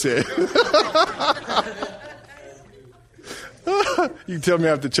what you said. You can tell me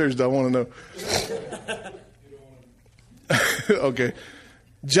after church, I want to know. Okay.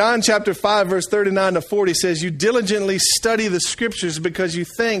 John chapter 5, verse 39 to 40 says, you diligently study the scriptures because you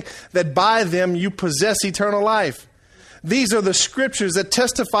think that by them you possess eternal life. These are the scriptures that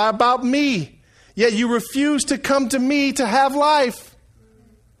testify about me, yet you refuse to come to me to have life.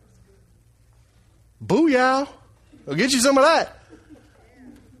 Booyah. I'll get you some of that.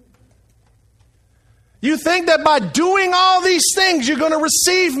 You think that by doing all these things, you're going to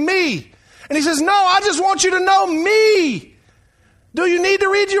receive me. And he says, no, I just want you to know me. Do you need to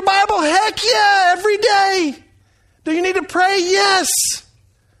read your Bible? Heck yeah, every day. Do you need to pray? Yes.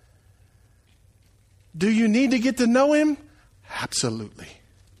 Do you need to get to know him? Absolutely.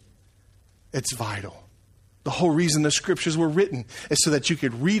 It's vital. The whole reason the scriptures were written is so that you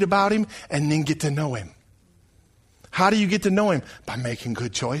could read about him and then get to know him. How do you get to know him? By making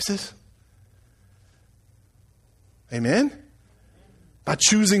good choices. Amen? By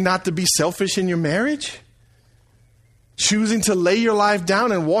choosing not to be selfish in your marriage. Choosing to lay your life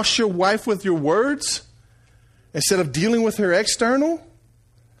down and wash your wife with your words instead of dealing with her external.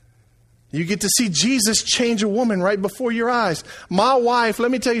 You get to see Jesus change a woman right before your eyes. My wife,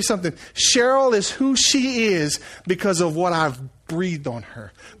 let me tell you something. Cheryl is who she is because of what I've breathed on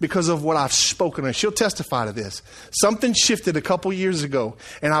her, because of what I've spoken to her. She'll testify to this. Something shifted a couple years ago,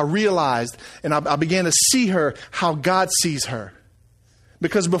 and I realized, and I began to see her how God sees her.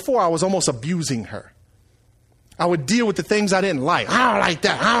 Because before I was almost abusing her. I would deal with the things I didn't like. I don't like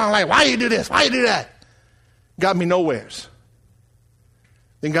that. I don't like, why you do this? Why you do that? Got me nowheres.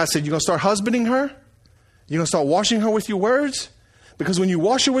 Then God said, you're going to start husbanding her? You're going to start washing her with your words? Because when you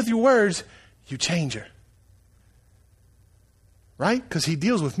wash her with your words, you change her. Right? Because he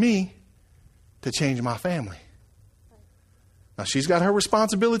deals with me to change my family. Now, she's got her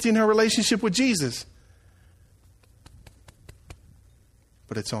responsibility in her relationship with Jesus.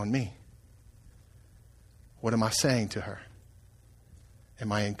 But it's on me. What am I saying to her?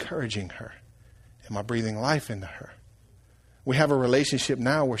 Am I encouraging her? Am I breathing life into her? We have a relationship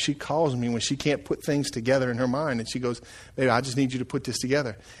now where she calls me when she can't put things together in her mind. And she goes, baby, I just need you to put this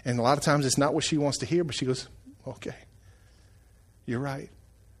together. And a lot of times it's not what she wants to hear, but she goes, okay, you're right.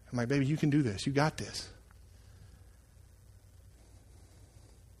 I'm like, baby, you can do this. You got this.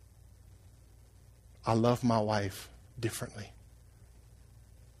 I love my wife differently.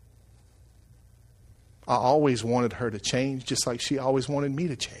 I always wanted her to change, just like she always wanted me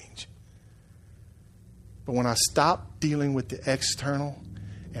to change. But when I stopped dealing with the external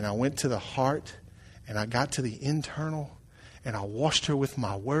and I went to the heart and I got to the internal and I washed her with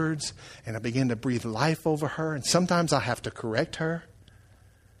my words and I began to breathe life over her, and sometimes I have to correct her.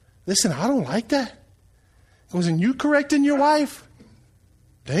 Listen, I don't like that. Because when you correcting your wife,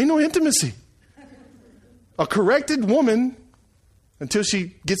 there ain't no intimacy. A corrected woman, until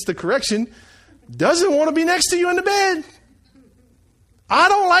she gets the correction, doesn't want to be next to you in the bed. I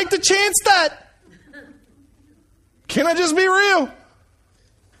don't like to chance that. Can I just be real?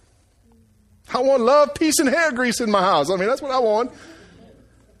 I want love, peace, and hair grease in my house. I mean, that's what I want.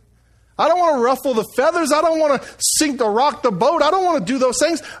 I don't want to ruffle the feathers. I don't want to sink the rock the boat. I don't want to do those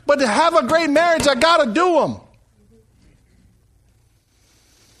things. But to have a great marriage, I got to do them.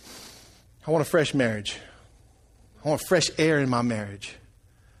 I want a fresh marriage. I want fresh air in my marriage.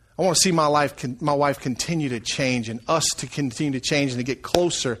 I want to see my wife continue to change and us to continue to change and to get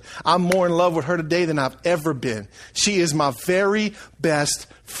closer. I'm more in love with her today than I've ever been. She is my very best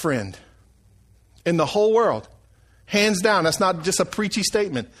friend in the whole world. Hands down. That's not just a preachy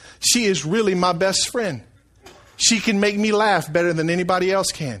statement. She is really my best friend. She can make me laugh better than anybody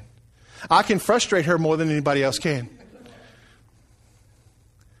else can. I can frustrate her more than anybody else can.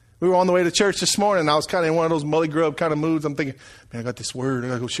 We were on the way to church this morning, and I was kind of in one of those mully grub kind of moods. I'm thinking, man, I got this word. I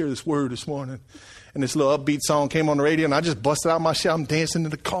got to go share this word this morning. And this little upbeat song came on the radio, and I just busted out my shit. I'm dancing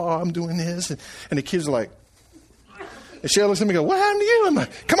in the car. I'm doing this. And the kids are like, and Cheryl looks at me and goes, what happened to you? I'm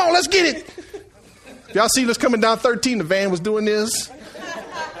like, come on, let's get it. If y'all see us coming down 13, the van was doing this.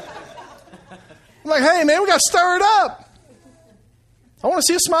 I'm like, hey, man, we got to stir it up. I want to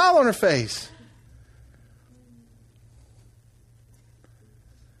see a smile on her face.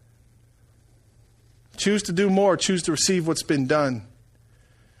 Choose to do more. Choose to receive what's been done.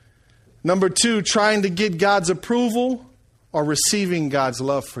 Number 2, trying to get God's approval or receiving God's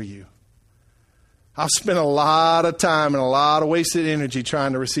love for you. I've spent a lot of time and a lot of wasted energy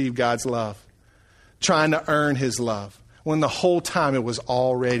trying to receive God's love. Trying to earn his love. When the whole time it was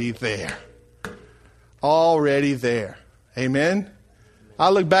already there. Already there. Amen? I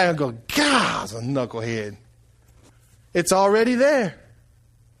look back and go, God, it's a knucklehead. It's already there.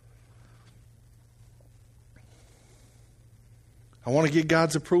 I want to get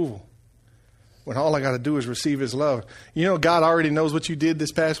God's approval when all I got to do is receive his love. You know, God already knows what you did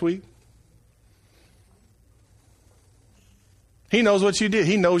this past week. He knows what you did.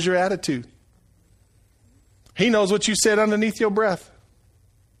 He knows your attitude. He knows what you said underneath your breath.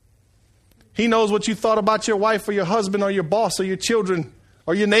 He knows what you thought about your wife or your husband or your boss or your children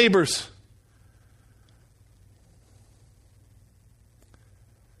or your neighbors.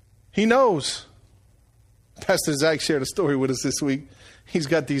 He knows. Pastor Zach shared a story with us this week. He's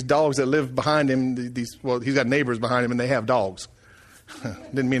got these dogs that live behind him. He's got neighbors behind him, and they have dogs.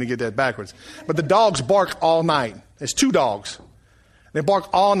 Didn't mean to get that backwards. But the dogs bark all night. There's 2 dogs. They bark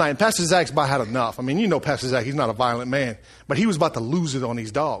all night. And Pastor Zach's about had enough. I mean, you know Pastor Zach, he's not a violent man. But he was about to lose it on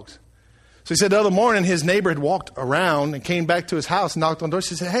these dogs. So he said the other morning his neighbor had walked around and came back to his house and knocked on the door.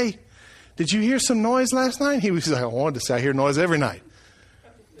 She said, hey, did you hear some noise last night? He was like, I wanted to say I hear noise every night.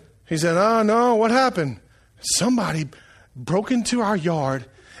 He said, oh, no, what happened? Somebody broke into our yard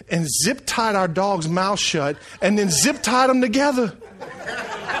and zip-tied our dog's mouth shut and then zip-tied them together.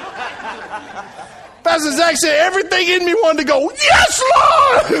 Pastor Zach said, everything in me wanted to go, yes,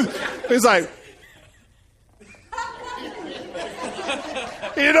 Lord! He's like,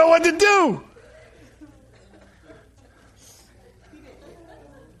 you know what to do.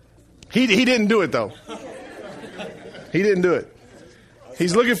 He didn't do it, though. He didn't do it.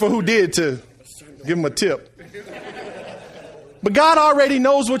 He's looking for who did to give him a tip. But God already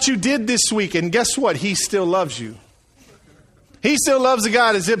knows what you did this week. And guess what? He still loves you. He still loves the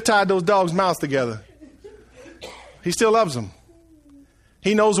guy that zip tied those dogs' mouths together. He still loves them.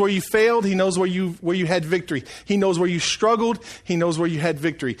 He knows where you failed. He knows where you had victory. He knows where you struggled. He knows where you had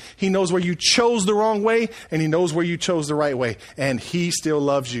victory. He knows where you chose the wrong way, and he knows where you chose the right way. And he still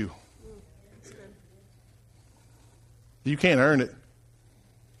loves you. You can't earn it.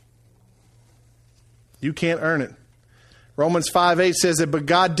 You can't earn it. Romans 5:8 says that, but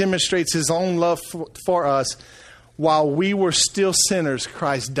God demonstrates his own love for us. While we were still sinners,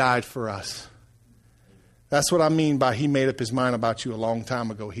 Christ died for us. That's what I mean by he made up his mind about you a long time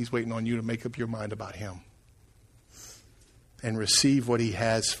ago. He's waiting on you to make up your mind about him and receive what he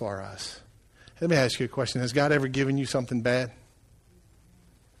has for us. Let me ask you a question. Has God ever given you something bad?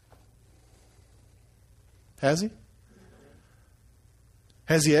 Has he?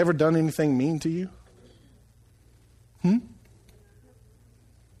 Has he ever done anything mean to you?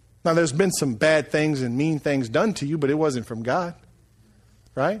 Now, there's been some bad things and mean things done to you, but it wasn't from God.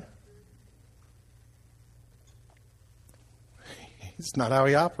 Right? It's not how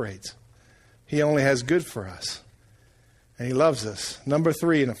he operates. He only has good for us. And he loves us. Number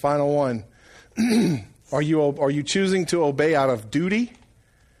 3, and the final one. Are you choosing to obey out of duty?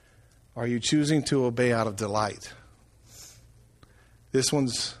 Or are you choosing to obey out of delight? This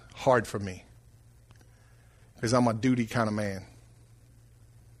one's hard for me. Because I'm a duty kind of man.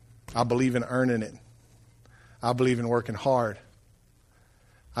 I believe in earning it. I believe in working hard.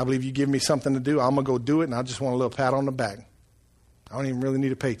 I believe you give me something to do, I'm going to go do it, and I just want a little pat on the back. I don't even really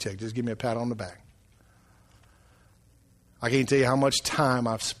need a paycheck. Just give me a pat on the back. I can't tell you how much time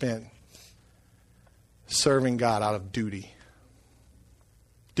I've spent serving God out of duty.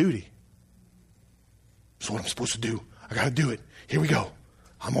 Duty. That's what I'm supposed to do. I got to do it. Here we go.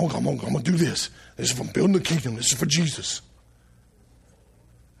 I'm going to do this. This is from building the kingdom. This is for Jesus.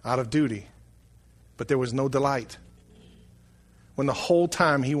 Out of duty. But there was no delight. When the whole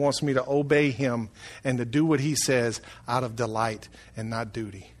time he wants me to obey him and to do what he says out of delight and not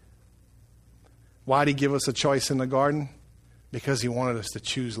duty. Why did he give us a choice in the garden? Because he wanted us to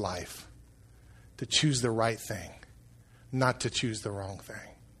choose life. To choose the right thing. Not to choose the wrong thing.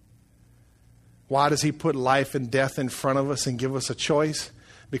 Why does he put life and death in front of us and give us a choice?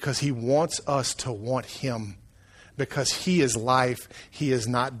 Because he wants us to want him. Because he is life, he is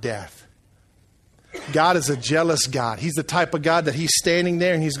not death. God is a jealous God. He's the type of God that he's standing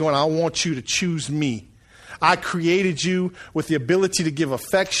there and he's going, I want you to choose me. I created you with the ability to give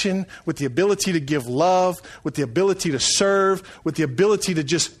affection, with the ability to give love, with the ability to serve, with the ability to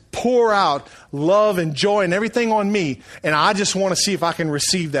just pour out love and joy and everything on me. And I just want to see if I can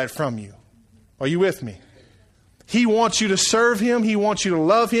receive that from you. Are you with me? He wants you to serve him. He wants you to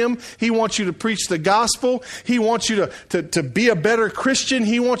love him. He wants you to preach the gospel. He wants you to be a better Christian.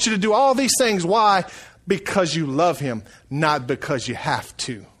 He wants you to do all these things. Why? Because you love him, not because you have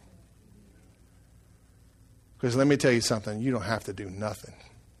to. Because let me tell you something. You don't have to do nothing.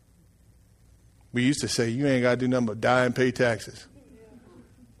 We used to say, you ain't got to do nothing but die and pay taxes.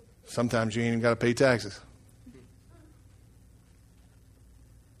 Sometimes you ain't even got to pay taxes.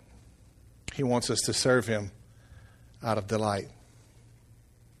 He wants us to serve him out of delight.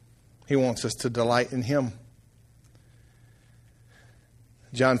 He wants us to delight in him.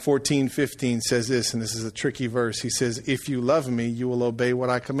 John 14:15 says this, and this is a tricky verse. He says, if you love me, you will obey what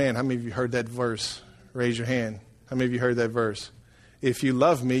I command. How many of you heard that verse? Raise your hand. How many of you heard that verse? If you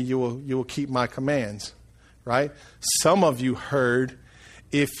love me, you will keep my commands. Right? Some of you heard,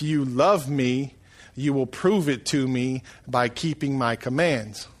 if you love me, you will prove it to me by keeping my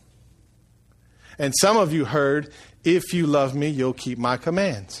commands. And some of you heard, if you love me, you'll keep my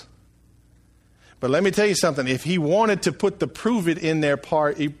commands. But let me tell you something. If he wanted to put the prove it in there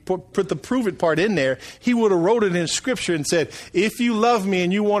part, he put the prove it part in there, he would have wrote it in scripture and said, if you love me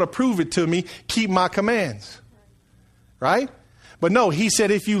and you want to prove it to me, keep my commands. Right? But no, he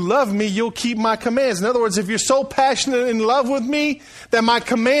said, if you love me, you'll keep my commands. In other words, if you're so passionate in love with me, that my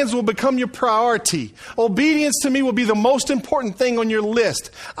commands will become your priority. Obedience to me will be the most important thing on your list.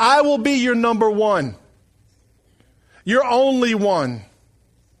 I will be your number one. Your only one.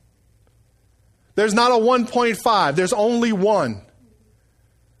 There's not a 1.5. There's only one.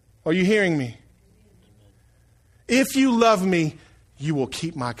 Are you hearing me? If you love me, you will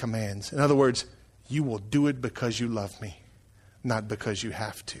keep my commands. In other words, you will do it because you love me, not because you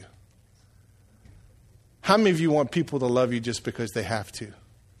have to. How many of you want people to love you just because they have to?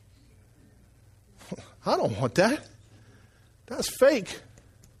 I don't want that. That's fake.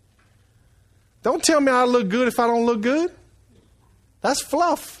 Don't tell me I look good if I don't look good. That's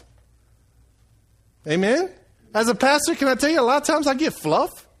fluff. Amen? As a pastor, can I tell you, a lot of times I get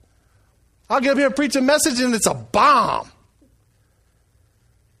fluff. I'll get up here and preach a message and it's a bomb.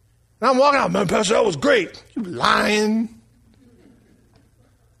 And I'm walking out, man, Pastor, that was great. You lying.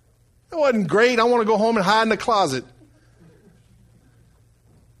 It wasn't great. I want to go home and hide in the closet.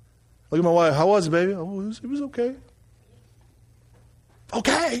 Look at my wife. How was it, baby? Oh, it was okay.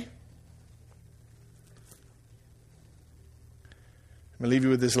 Okay. I'm going to leave you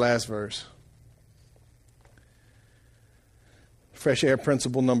with this last verse. Fresh air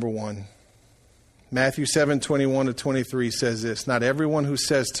principle number 1. Matthew 7:21-23 says this: Not everyone who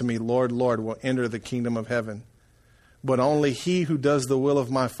says to me, Lord, Lord, will enter the kingdom of heaven, but only he who does the will of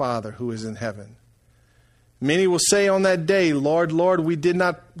my Father who is in heaven. Many will say on that day, Lord, Lord,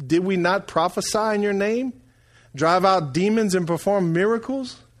 did we not prophesy in your name, drive out demons and perform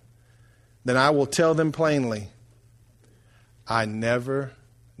miracles? Then I will tell them plainly, I never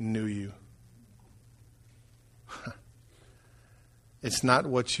knew you. It's not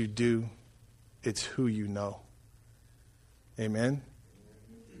what you do, it's who you know. Amen?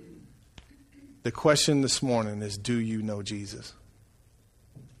 The question this morning is, do you know Jesus?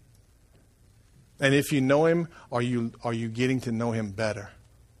 And if you know him, are you getting to know him better?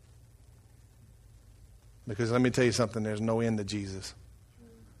 Because let me tell you something, there's no end to Jesus.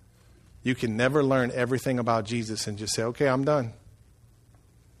 You can never learn everything about Jesus and just say, okay, I'm done.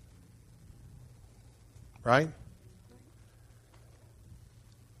 Right?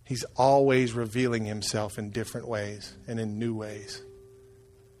 He's always revealing himself in different ways and in new ways.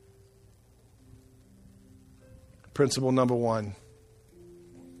 Principle number 1,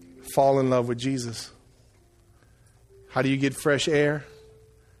 fall in love with Jesus. How do you get fresh air?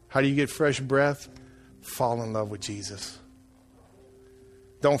 How do you get fresh breath? Fall in love with Jesus.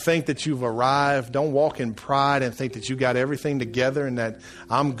 Don't think that you've arrived. Don't walk in pride and think that you got everything together and that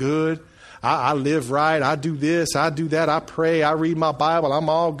I'm good. I live right. I do this. I do that. I pray. I read my Bible. I'm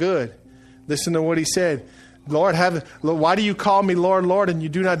all good. Listen to what he said. Lord, why do you call me Lord, Lord, and you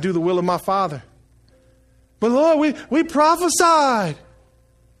do not do the will of my Father? But Lord, we prophesied.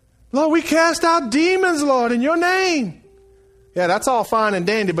 Lord, we cast out demons, Lord, in your name. Yeah, that's all fine and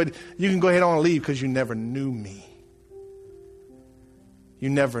dandy, but you can go ahead on and leave because you never knew me. You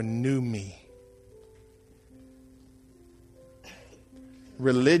never knew me.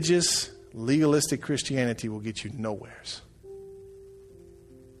 Religious, legalistic Christianity will get you nowheres.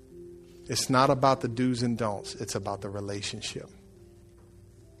 It's not about the do's and don'ts. It's about the relationship.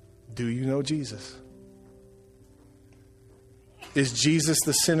 Do you know Jesus? Is Jesus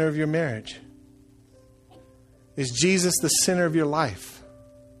the center of your marriage? Is Jesus the center of your life?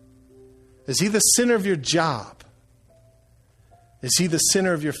 Is he the center of your job? Is he the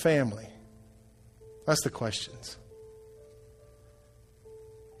center of your family? That's the questions.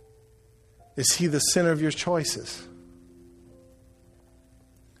 Is he the center of your choices?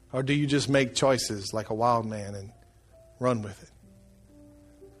 Or do you just make choices like a wild man and run with it?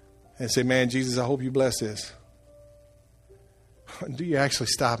 And say, man, Jesus, I hope you bless this. Do you actually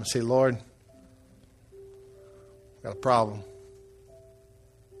stop and say, Lord, I've got a problem.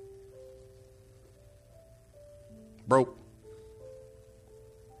 Broke.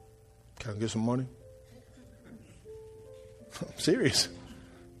 Can I get some money? I'm serious.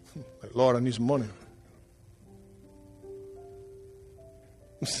 Like, Lord, I need some money.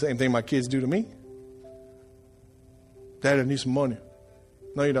 It's the same thing my kids do to me. Dad, I need some money.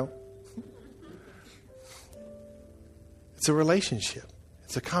 No, you don't. It's a relationship.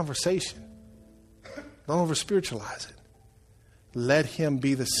 It's a conversation. Don't over spiritualize it. Let him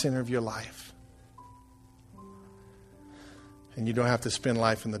be the center of your life. And you don't have to spend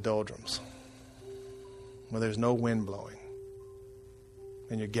life in the doldrums where there's no wind blowing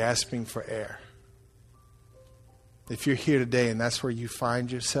and you're gasping for air. If you're here today and that's where you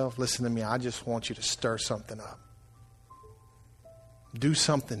find yourself, listen to me. I just want you to stir something up. Do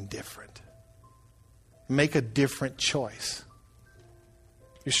something different. Make a different choice.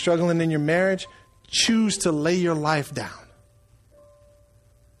 You're struggling in your marriage, choose to lay your life down.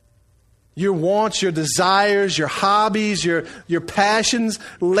 Your wants, your desires, your hobbies, your passions,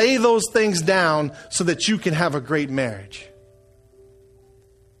 lay those things down so that you can have a great marriage.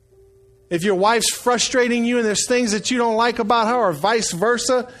 If your wife's frustrating you and there's things that you don't like about her or vice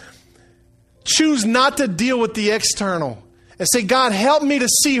versa, choose not to deal with the external and say, God, help me to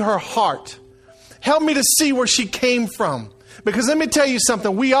see her heart. Help me to see where she came from. Because let me tell you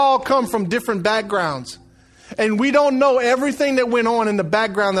something, we all come from different backgrounds. And we don't know everything that went on in the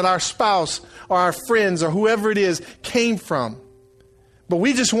background that our spouse or our friends or whoever it is came from. But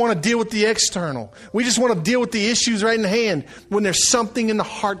we just want to deal with the external. We just want to deal with the issues right in hand when there's something in the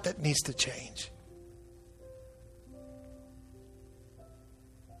heart that needs to change.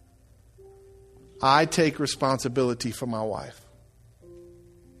 I take responsibility for my wife.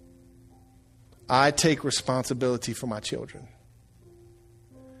 I take responsibility for my children.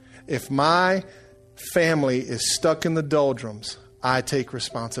 If my family is stuck in the doldrums, I take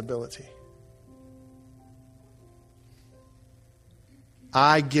responsibility.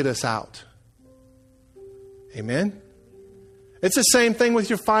 I get us out. Amen? It's the same thing with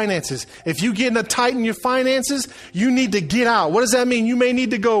your finances. If you get in a tight in your finances, you need to get out. What does that mean? You may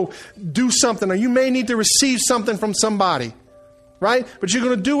need to go do something, or you may need to receive something from somebody, right? But you're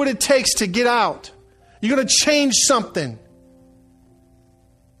going to do what it takes to get out. You're going to change something,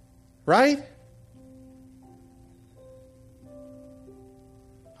 right?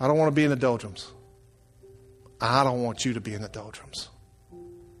 I don't want to be in the doldrums. I don't want you to be in the doldrums.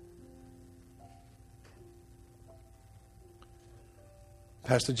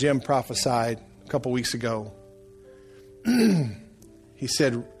 Pastor Jim prophesied a couple weeks ago. He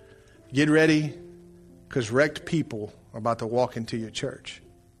said, get ready, because wrecked people are about to walk into your church.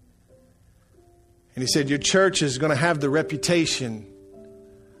 And he said, your church is going to have the reputation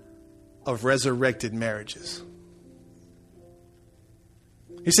of resurrected marriages.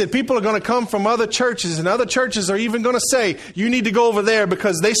 He said, people are going to come from other churches, and other churches are even going to say, you need to go over there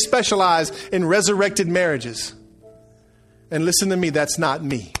because they specialize in resurrected marriages. And listen to me, that's not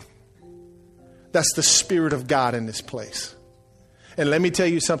me. That's the Spirit of God in this place. And let me tell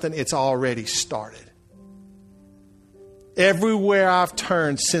you something, it's already started. Everywhere I've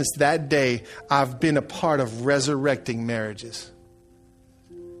turned since that day, I've been a part of resurrecting marriages.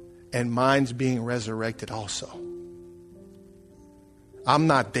 And mine's being resurrected also. I'm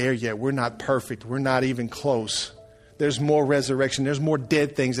not there yet. We're not perfect. We're not even close. There's more resurrection. There's more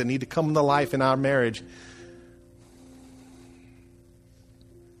dead things that need to come to life in our marriage.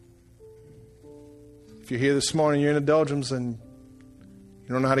 If you're here this morning, you're in the doldrums and you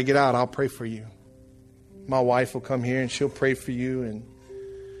don't know how to get out, I'll pray for you. My wife will come here and she'll pray for you, and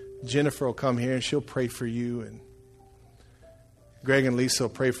Jennifer will come here and she'll pray for you, and Greg and Lisa will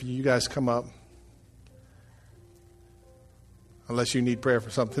pray for you. You guys come up. Unless you need prayer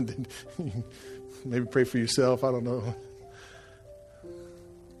for something, then maybe pray for yourself. I don't know.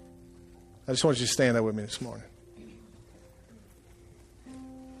 I just want you to stand there with me this morning.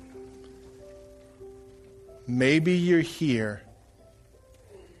 Maybe you're here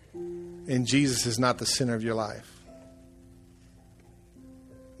and Jesus is not the center of your life.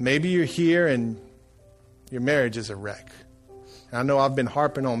 Maybe you're here and your marriage is a wreck. And I know I've been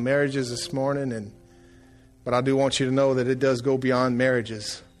harping on marriages this morning, but I do want you to know that it does go beyond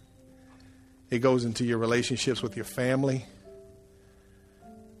marriages. It goes into your relationships with your family.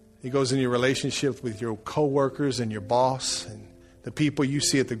 It goes into your relationships with your coworkers and your boss and the people you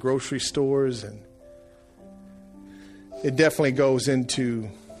see at the grocery stores, and it definitely goes into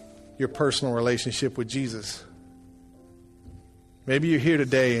your personal relationship with Jesus. Maybe you're here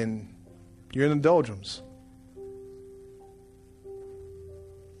today and you're in the doldrums.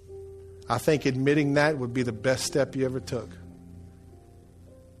 I think admitting that would be the best step you ever took.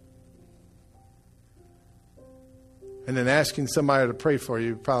 And then asking somebody to pray for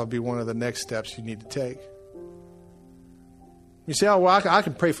you would probably be one of the next steps you need to take. You say, oh, well, I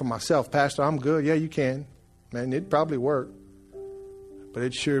can pray for myself, Pastor. I'm good. Yeah, you can. Man, it'd probably work. But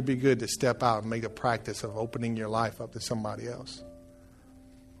it'd sure be good to step out and make a practice of opening your life up to somebody else.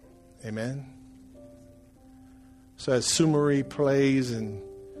 Amen. So as Sumari plays and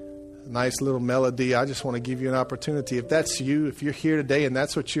a nice little melody, I just want to give you an opportunity. If that's you, if you're here today and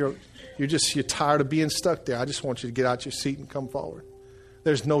that's what you're tired of being stuck there, I just want you to get out your seat and come forward.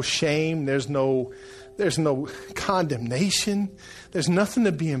 There's no shame. There's no condemnation. There's nothing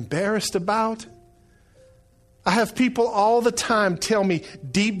to be embarrassed about. I have people all the time tell me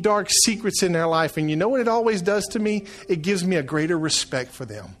deep, dark secrets in their life. And you know what it always does to me? It gives me a greater respect for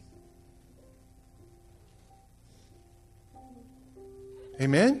them.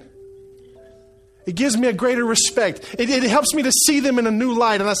 Amen? It gives me a greater respect. It helps me to see them in a new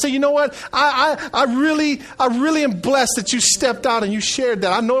light. And I say, you know what? I really am blessed that you stepped out and you shared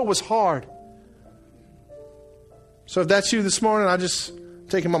that. I know it was hard. So if that's you this morning, I'm just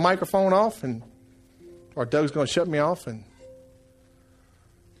taking my microphone off, or Doug's going to shut me off, and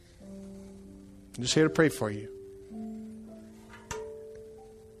I'm just here to pray for you.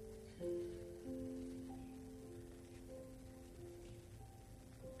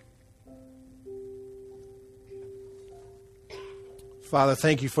 Father,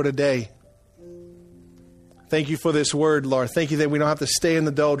 thank you for today. Thank you for this word, Lord. Thank you that we don't have to stay in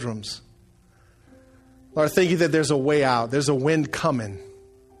the doldrums. Lord, thank you that there's a way out. There's a wind coming.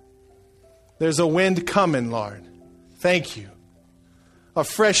 There's a wind coming, Lord. Thank you. A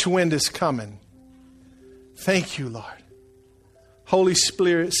fresh wind is coming. Thank you, Lord. Holy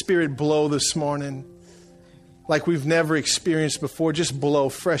Spirit, blow this morning like we've never experienced before. Just blow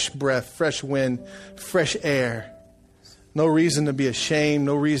fresh breath, fresh wind, fresh air. No reason to be ashamed,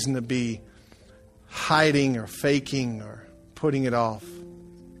 no reason to be hiding or faking or putting it off.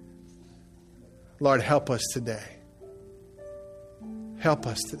 Lord, help us today. Help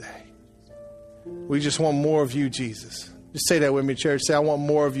us today. We just want more of you, Jesus. Just say that with me, church. Say, I want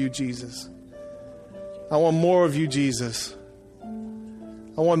more of you, Jesus. I want more of you, Jesus.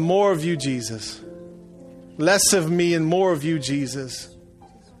 I want more of you, Jesus. Less of me and more of you, Jesus.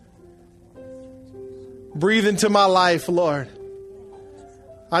 Breathe into my life, Lord.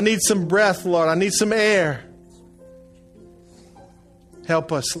 I need some breath, Lord. I need some air.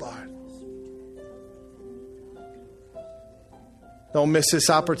 Help us, Lord. Don't miss this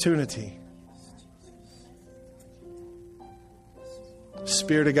opportunity.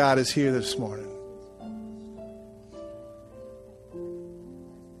 Spirit of God is here this morning.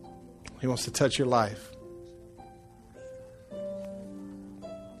 He wants to touch your life.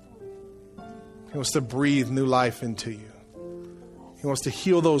 He wants to breathe new life into you. He wants to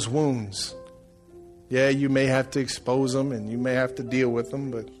heal those wounds. Yeah, you may have to expose them and you may have to deal with them,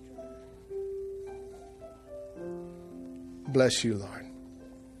 but bless you, Lord.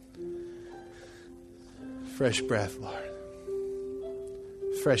 Fresh breath, Lord.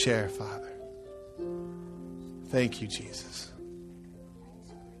 Fresh air, Father. Thank you, Jesus.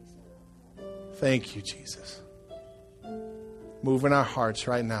 Thank you, Jesus. Move in our hearts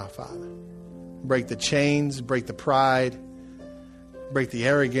right now, Father. Break the chains, break the pride, break the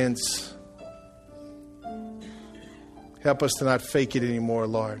arrogance. Help us to not fake it anymore,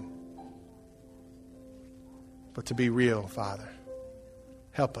 Lord, but to be real, Father.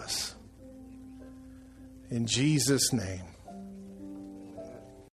 Help us. In Jesus' name.